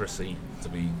film literacy, to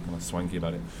be kind of swanky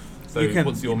about it. So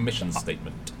what's your mission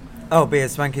statement? Oh, be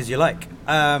as swanky as you like.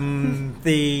 I think,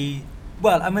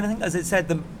 as it said,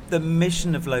 the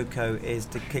mission of Loco is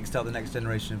to kickstart the next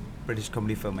generation of British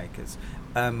comedy filmmakers.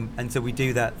 And so we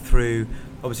do that through,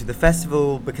 obviously, the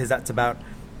festival, because that's about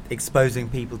exposing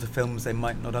people to films they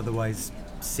might not otherwise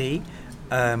see.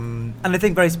 And I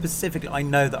think very specifically, I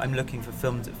know that I'm looking for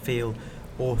films that feel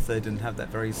authored and have that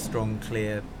very strong,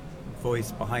 clear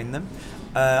voice behind them.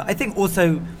 I think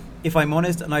also, if I'm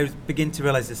honest, and I begin to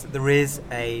realise this, that there is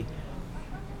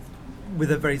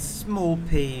with a very small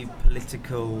p,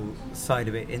 political side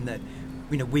of it, in that,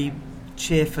 we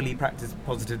cheerfully practice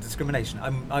positive discrimination.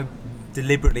 I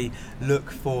deliberately look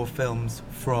for films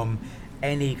from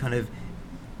any kind of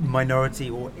minority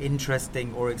or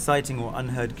interesting or exciting or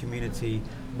unheard community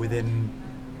within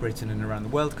Britain and around the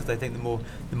world, because I think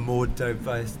the more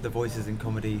diverse the voices in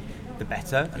comedy, the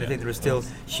better. And I think there are still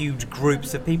huge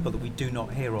groups of people that we do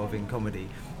not hear of in comedy,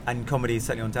 and comedy,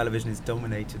 certainly on television, is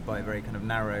dominated by a very kind of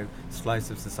narrow slice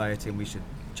of society, and we should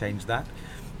change that.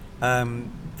 As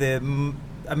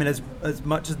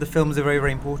much as the films are very,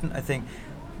 very important, I think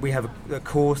we have a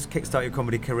course, Kickstart Your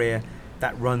Comedy Career,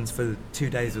 that runs for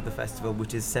 2 days of the festival,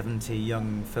 which is 70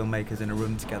 young filmmakers in a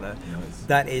room together. Nice.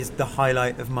 That is the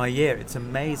highlight of my year. It's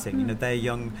amazing. They're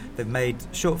young, they've made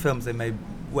short films, they've made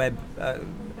web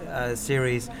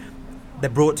series.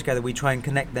 They're brought together. We try and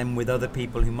connect them with other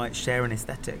people who might share an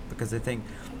aesthetic, because I think,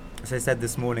 as I said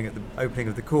this morning at the opening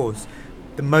of the course,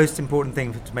 the most important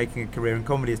thing to making a career in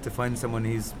comedy is to find someone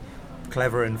who's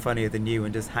clever and funnier than you,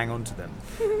 and just hang on to them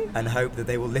and hope that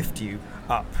they will lift you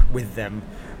up with them.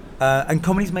 And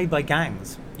comedy's made by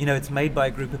gangs. It's made by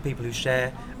a group of people who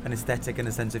share an aesthetic and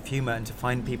a sense of humour, and to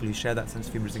find people who share that sense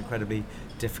of humour is incredibly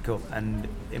difficult and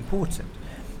important.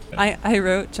 I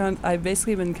wrote, I've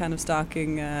basically been kind of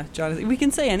stalking Jonathan. We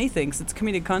can say anything, because it's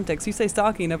comedic context. You say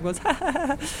stalking, and everyone's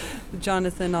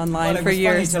Jonathan online for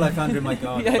years. Until I found her in my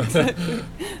garden. Yeah, exactly.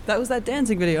 That was that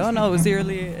dancing video. Oh no, it was the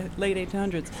late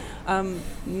 1800s.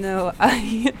 No,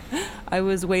 I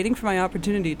was waiting for my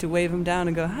opportunity to wave him down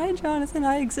and go, "Hi, Jonathan,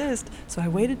 I exist." So I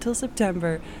waited till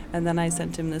September, and then I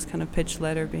sent him this kind of pitch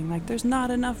letter being like, there's not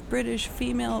enough British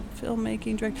female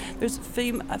filmmaking directors. There's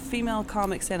female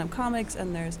comics, stand-up comics,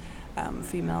 and there's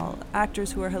female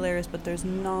actors who are hilarious, but there's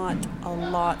not a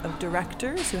lot of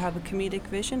directors who have a comedic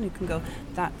vision, who can go,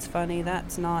 that's funny,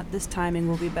 that's not, this timing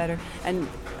will be better, and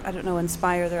I don't know,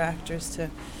 inspire their actors to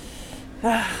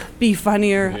be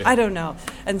funnier. Yeah. I don't know.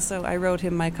 And so I wrote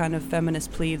him my kind of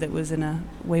feminist plea that was in a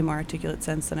way more articulate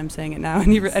sense than I'm saying it now.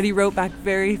 And he wrote back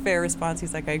very fair response.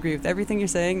 He's like, I agree with everything you're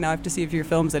saying. Now I have to see if your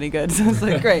film's any good. So I was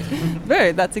like, great.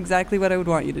 That's exactly what I would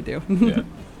want you to do. Yeah.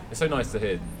 It's so nice to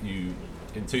hear you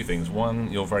in two things. One,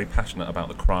 you're very passionate about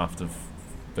the craft of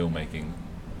filmmaking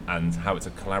and how it's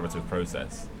a collaborative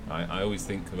process. I always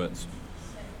think that,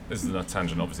 this is a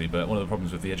tangent obviously, but one of the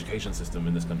problems with the education system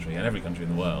in this country and every country in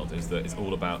the world is that it's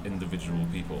all about individual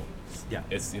people. Yeah.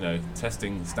 It's,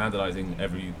 testing, standardizing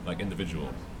every individual.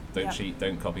 Don't cheat,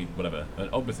 don't copy, whatever. And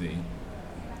obviously,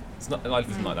 life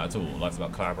isn't like that at all. Life's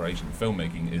about collaboration.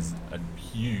 Filmmaking is a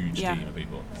huge team of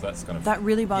people. So that's kind of... That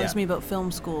really bothers me about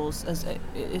film schools.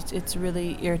 It's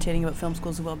really irritating about film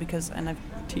schools as well because, and I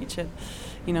teach it,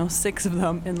 6 of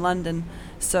them in London.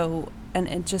 So,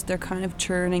 and just they're kind of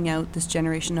churning out this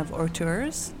generation of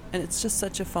auteurs. And it's just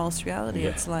such a false reality. Yeah.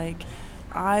 It's like,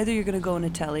 either you're going to go in a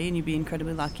telly and you'd be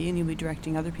incredibly lucky and you'll be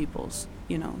directing other people's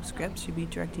scripts, you'd be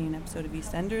directing an episode of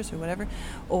EastEnders or whatever,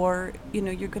 or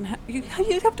you're gonna you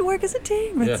have to work as a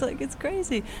team. It's it's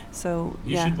crazy. So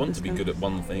you should want to be good at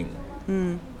one thing.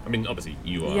 I mean, obviously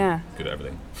you are good at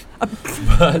everything,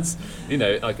 but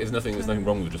there's nothing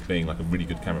wrong with just being a really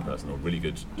good camera person or a really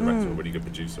good director or a really good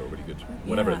producer or a really good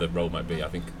whatever the role might be. I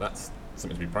think that's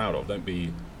something to be proud of. Don't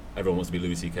be everyone wants to be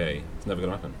Louis C.K. It's never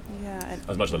going to happen. Yeah.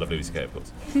 As much as I love Louis C.K., of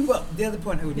course. Well, the other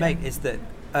point I would make is that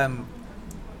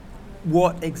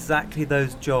what exactly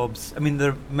those jobs... I mean,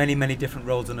 there are many, many different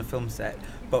roles on a film set,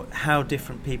 but how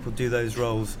different people do those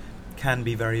roles can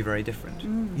be very, very different.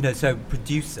 So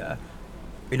producer,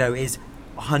 is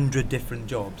 100 different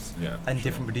jobs, and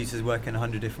different producers work in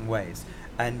 100 different ways.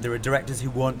 And there are directors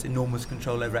who want enormous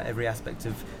control over every aspect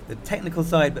of the technical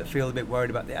side, but feel a bit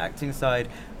worried about the acting side.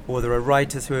 Or there are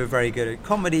writers who are very good at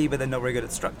comedy, but they're not very good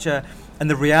at structure. And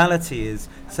the reality is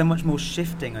so much more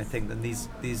shifting, I think, than these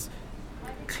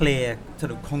clear,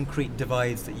 sort of concrete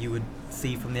divides that you would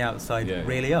see from the outside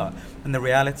really are. And the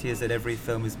reality is that every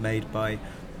film is made by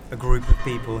a group of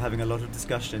people having a lot of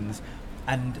discussions.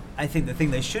 And I think the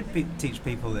thing they should teach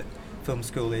people at film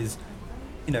school is,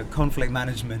 conflict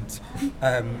management,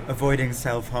 avoiding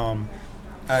self-harm,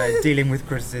 dealing with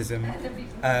criticism,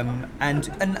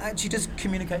 and actually just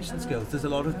communication skills. There's a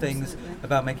lot of things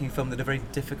about making a film that are very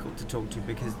difficult to talk to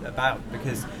because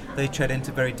they tread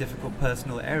into very difficult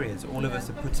personal areas. All of us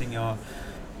are putting our,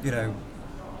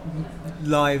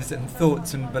 lives and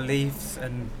thoughts and beliefs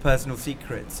and personal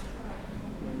secrets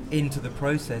into the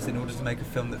process in order to make a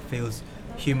film that feels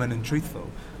human and truthful.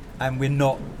 And we're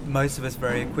not, most of us,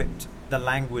 very equipped the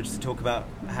language to talk about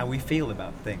how we feel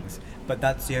about things. But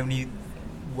that's the only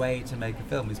way to make a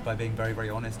film, is by being very, very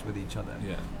honest with each other.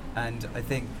 Yeah. And I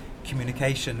think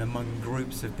communication among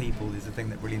groups of people is a thing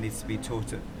that really needs to be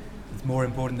taught. It's more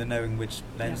important than knowing which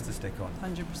lens to stick on.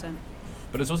 100%.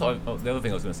 But it's also, the other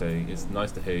thing I was going to say, it's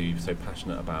nice to hear you so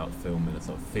passionate about film in a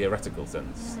sort of theoretical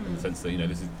sense, in the sense that,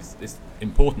 it's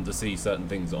important to see certain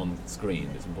things on screen.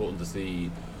 It's important to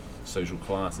see social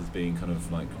classes being kind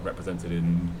of represented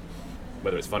in,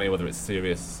 whether it's funny or whether it's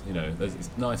serious. It's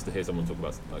nice to hear someone talk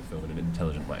about film in an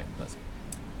intelligent way. That's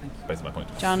basically my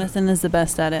point. Jonathan is the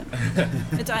best at it.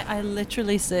 I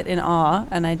literally sit in awe,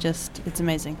 and it's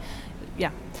amazing.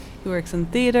 Yeah. He works in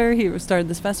theatre, he started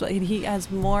this festival. He has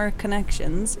more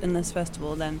connections in this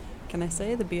festival than, can I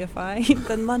say, the BFI,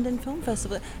 than London Film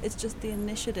Festival. It's just the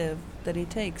initiative that he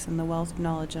takes and the wealth of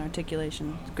knowledge and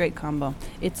articulation. It's a great combo.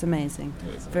 It's amazing.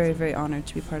 Very, very honoured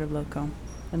to be part of Loco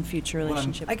and future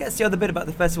relationship. I guess the other bit about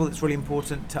the festival that's really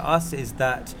important to us is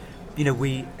that,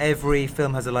 every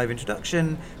film has a live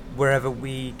introduction wherever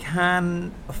we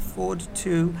can afford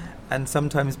to, and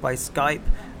sometimes by Skype.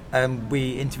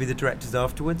 We interview the directors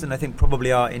afterwards, and I think probably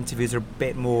our interviews are a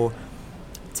bit more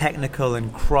technical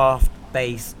and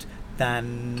craft-based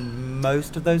than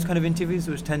most of those kind of interviews,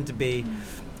 which tend to be,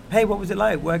 hey, what was it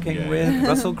like working with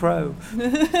Russell Crowe?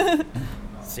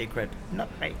 Secret, not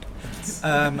great.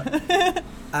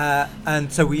 And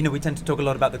so we tend to talk a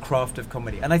lot about the craft of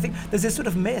comedy. And I think there's this sort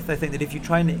of myth, I think, that if you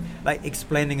try and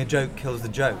explaining a joke kills the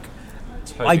joke.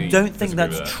 Totally. I don't think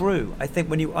that's true. I think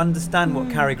when you understand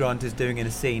what Cary Grant is doing in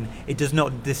a scene, it does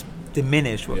not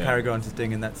diminish what Cary Grant is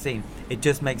doing in that scene. It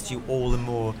just makes you all the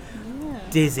more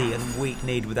dizzy and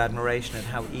weak-kneed with admiration at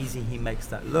how easy he makes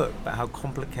that look, but how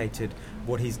complicated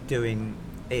what he's doing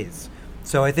is.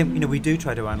 So I think, we do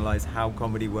try to analyse how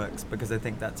comedy works, because I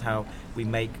think that's how we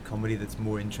make comedy that's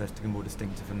more interesting and more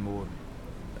distinctive and more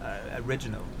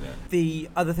original. Yeah. The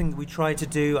other thing that we try to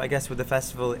do, I guess, with the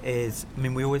festival is,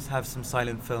 we always have some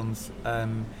silent films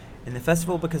in the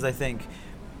festival, because I think,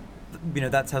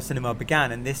 that's how cinema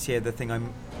began. And this year,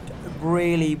 one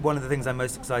of the things I'm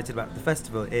most excited about the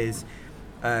festival is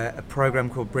a programme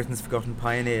called Britain's Forgotten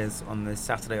Pioneers on this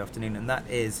Saturday afternoon, and that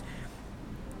is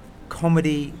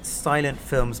comedy silent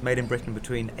films made in Britain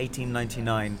between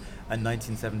 1899 and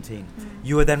 1917.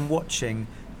 You are then watching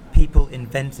people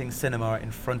inventing cinema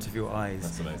in front of your eyes.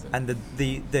 That's amazing. And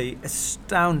the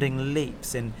astounding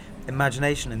leaps in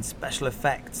imagination and special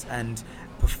effects and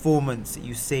performance that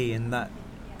you see in that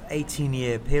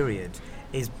 18-year period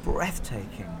is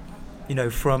breathtaking.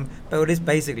 But it is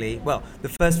basically, the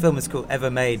first film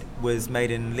ever made was made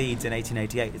in Leeds in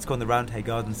 1888. It's called The Roundhay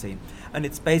Garden Scene. And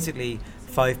it's basically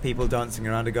 5 people dancing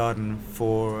around a garden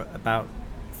for about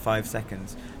 5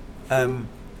 seconds.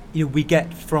 We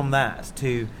get from that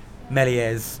to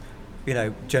Mélière's,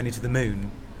 Journey to the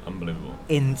Moon. Unbelievable.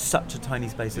 In such a tiny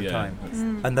space of time.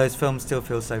 And those films still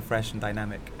feel so fresh and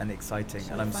dynamic and exciting.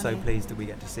 And I'm so pleased that we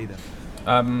get to see them.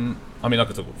 I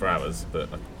could talk for hours, but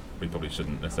we probably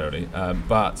shouldn't necessarily.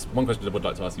 But one question I would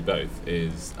like to ask you both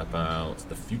is about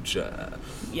the future.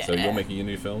 Yeah. So you're making a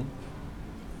new film.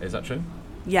 Is that true?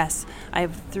 Yes. I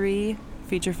have 3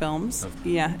 feature films,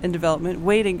 in development,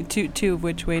 waiting, two of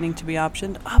which waiting to be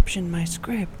optioned. Option my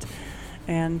script.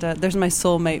 And there's my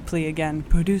soulmate plea again.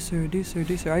 Producer,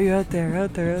 are you out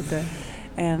there?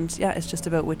 And it's just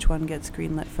about which one gets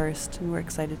greenlit first. And we're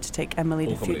excited to take Emily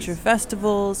to future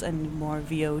festivals and more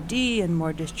VOD and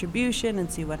more distribution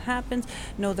and see what happens.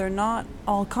 No, they're not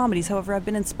all comedies. However, I've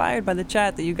been inspired by the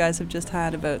chat that you guys have just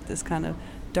had about this kind of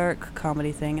dark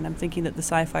comedy thing, and I'm thinking that the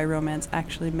sci-fi romance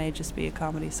actually may just be a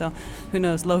comedy. So who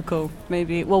knows, Loco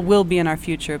will be in our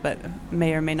future, but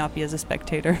may or may not be as a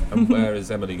spectator. And where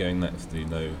is Emily going next? Do you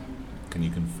know? Can you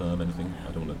confirm anything?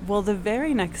 I don't want to... Well, the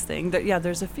very next thing,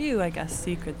 there's a few, I guess,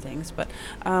 secret things, but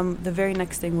the very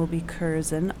next thing will be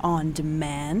Curzon on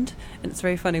demand. And it's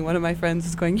very funny. One of my friends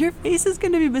is going, your face is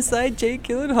going to be beside Jake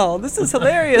Gyllenhaal. This is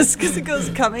hilarious, because it goes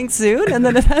coming soon, and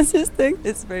then it has this thing.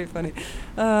 It's very funny.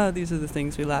 These are the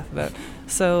things we laugh about.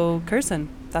 So, Curzon,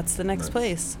 that's the next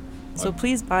place. So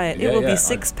please buy it. It will be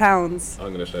 £6.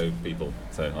 I'm going to show people.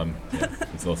 So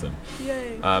it's awesome.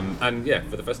 Yay. And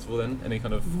for the festival then, any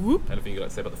kind of anything you'd like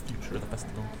to say about the future of the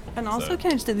festival? And also,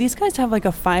 these guys have like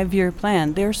a 5-year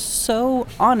plan. They're so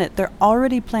on it. They're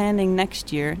already planning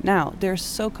next year. Now they're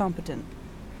so competent.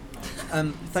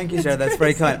 Thank you, Sarah. That's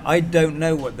very kind. I don't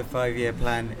know what the 5-year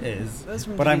plan is,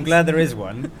 but I'm glad there is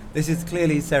one. This is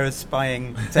clearly Sarah's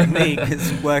spying technique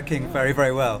is working very,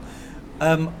 very well.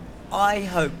 I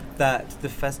hope that the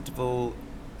festival,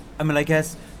 I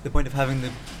guess the point of having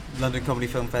the London Comedy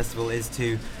Film Festival is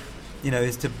to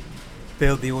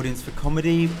build the audience for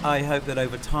comedy. I hope that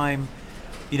over time,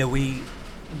 we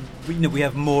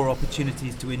have more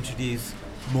opportunities to introduce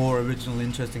more original,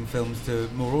 interesting films to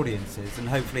more audiences, and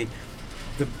hopefully,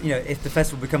 if the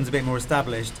festival becomes a bit more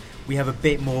established, we have a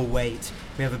bit more weight,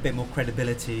 we have a bit more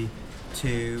credibility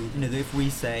to, if we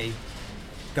say,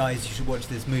 guys, you should watch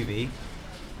this movie,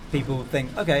 people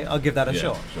think, okay, I'll give that a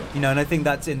shot. Sure. And I think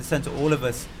that's in the centre. All of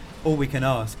us, all we can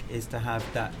ask is to have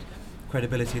that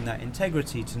credibility and that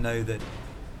integrity to know that.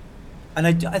 And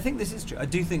I think this is true. I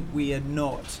do think we are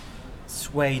not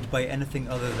swayed by anything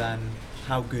other than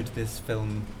how good this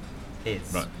film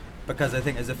is. Right. Because I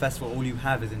think as a festival, all you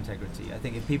have is integrity. I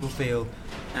think if people feel,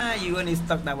 you only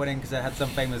stuck that one in because it had some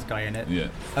famous guy in it. Yeah.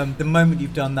 The moment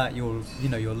you've done that, you're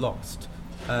lost.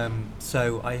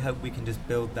 So I hope we can just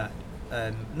build that.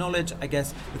 Knowledge. I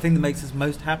guess the thing that makes us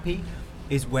most happy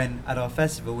is when at our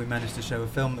festival we managed to show a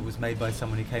film that was made by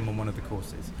someone who came on one of the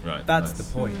courses. Right. That's the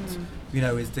point.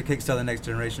 Is to kickstart the next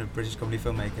generation of British comedy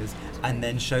filmmakers and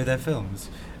then show their films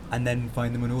and then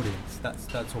find them an audience.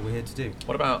 That's what we're here to do.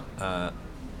 What about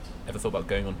ever thought about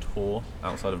going on tour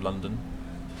outside of London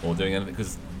or doing anything?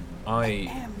 Because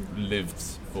I lived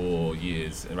for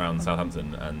years around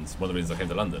Southampton, and one of the reasons I came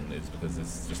to London is because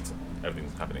it's just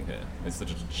everything's happening here. It's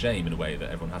such a shame in a way that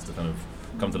everyone has to kind of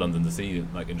come to London to see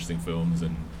like interesting films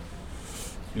and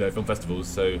film festivals.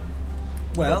 So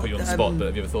I'll put you on the spot, but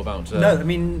have you ever thought about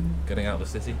getting out of the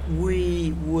city?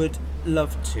 We would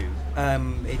love to.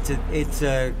 It's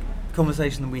a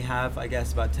conversation that we have, I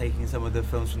guess, about taking some of the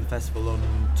films from the festival on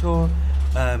tour.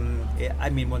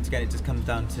 Once again, it just comes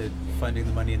down to finding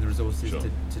the money and the resources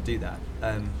to do that.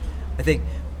 I think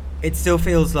it still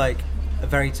feels like a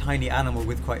very tiny animal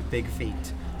with quite big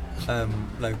feet,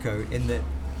 Loco, in that,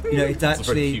 you know, it's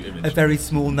actually a very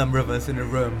small number of us in a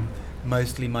room,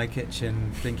 mostly my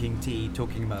kitchen, drinking tea,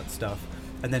 talking about stuff,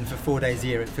 and then for 4 days a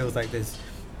year it feels like this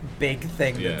big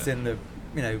thing that's in the,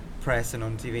 you know, press and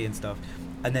on TV and stuff,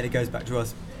 and then it goes back to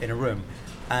us in a room,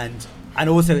 and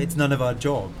also it's none of our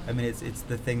job. I mean, it's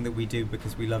the thing that we do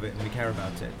because we love it and we care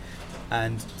about it.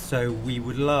 And so we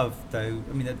would love, though,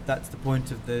 I mean, that's the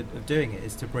point of doing it,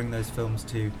 is to bring those films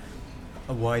to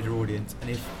a wider audience. And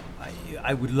if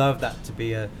I would love that to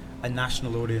be a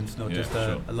national audience, not just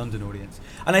a London audience.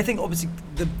 And I think obviously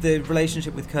the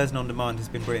relationship with Curzon On Demand has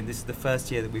been brilliant. This is the first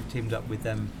year that we've teamed up with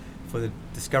them for the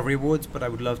Discovery Awards, but I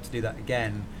would love to do that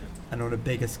again and on a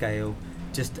bigger scale.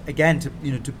 Just again to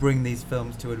bring these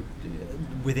films to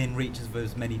within reach of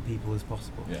as many people as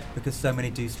possible, because so many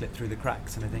do slip through the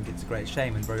cracks, and I think it's a great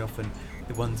shame. And very often,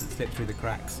 the ones that slip through the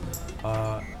cracks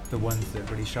are the ones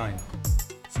that really shine.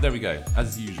 So there we go.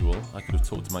 As usual, I could have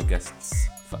talked to my guests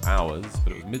for hours,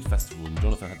 but it was mid-festival, and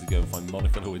Jonathan had to go and find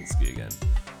Monica Lewinsky again.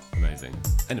 Amazing.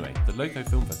 Anyway, the Loco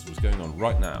Film Festival is going on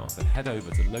right now, so head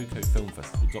over to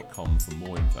locofilmfestival.com for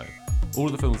more info. All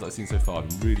of the films that I've seen so far have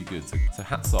been really good, so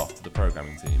hats off to the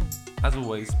programming team. As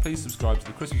always, please subscribe to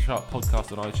the Crispy Sharp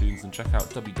podcast on iTunes and check out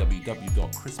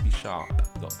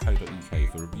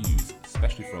www.crispysharp.co.uk for reviews,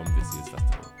 especially from this year's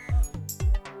festival.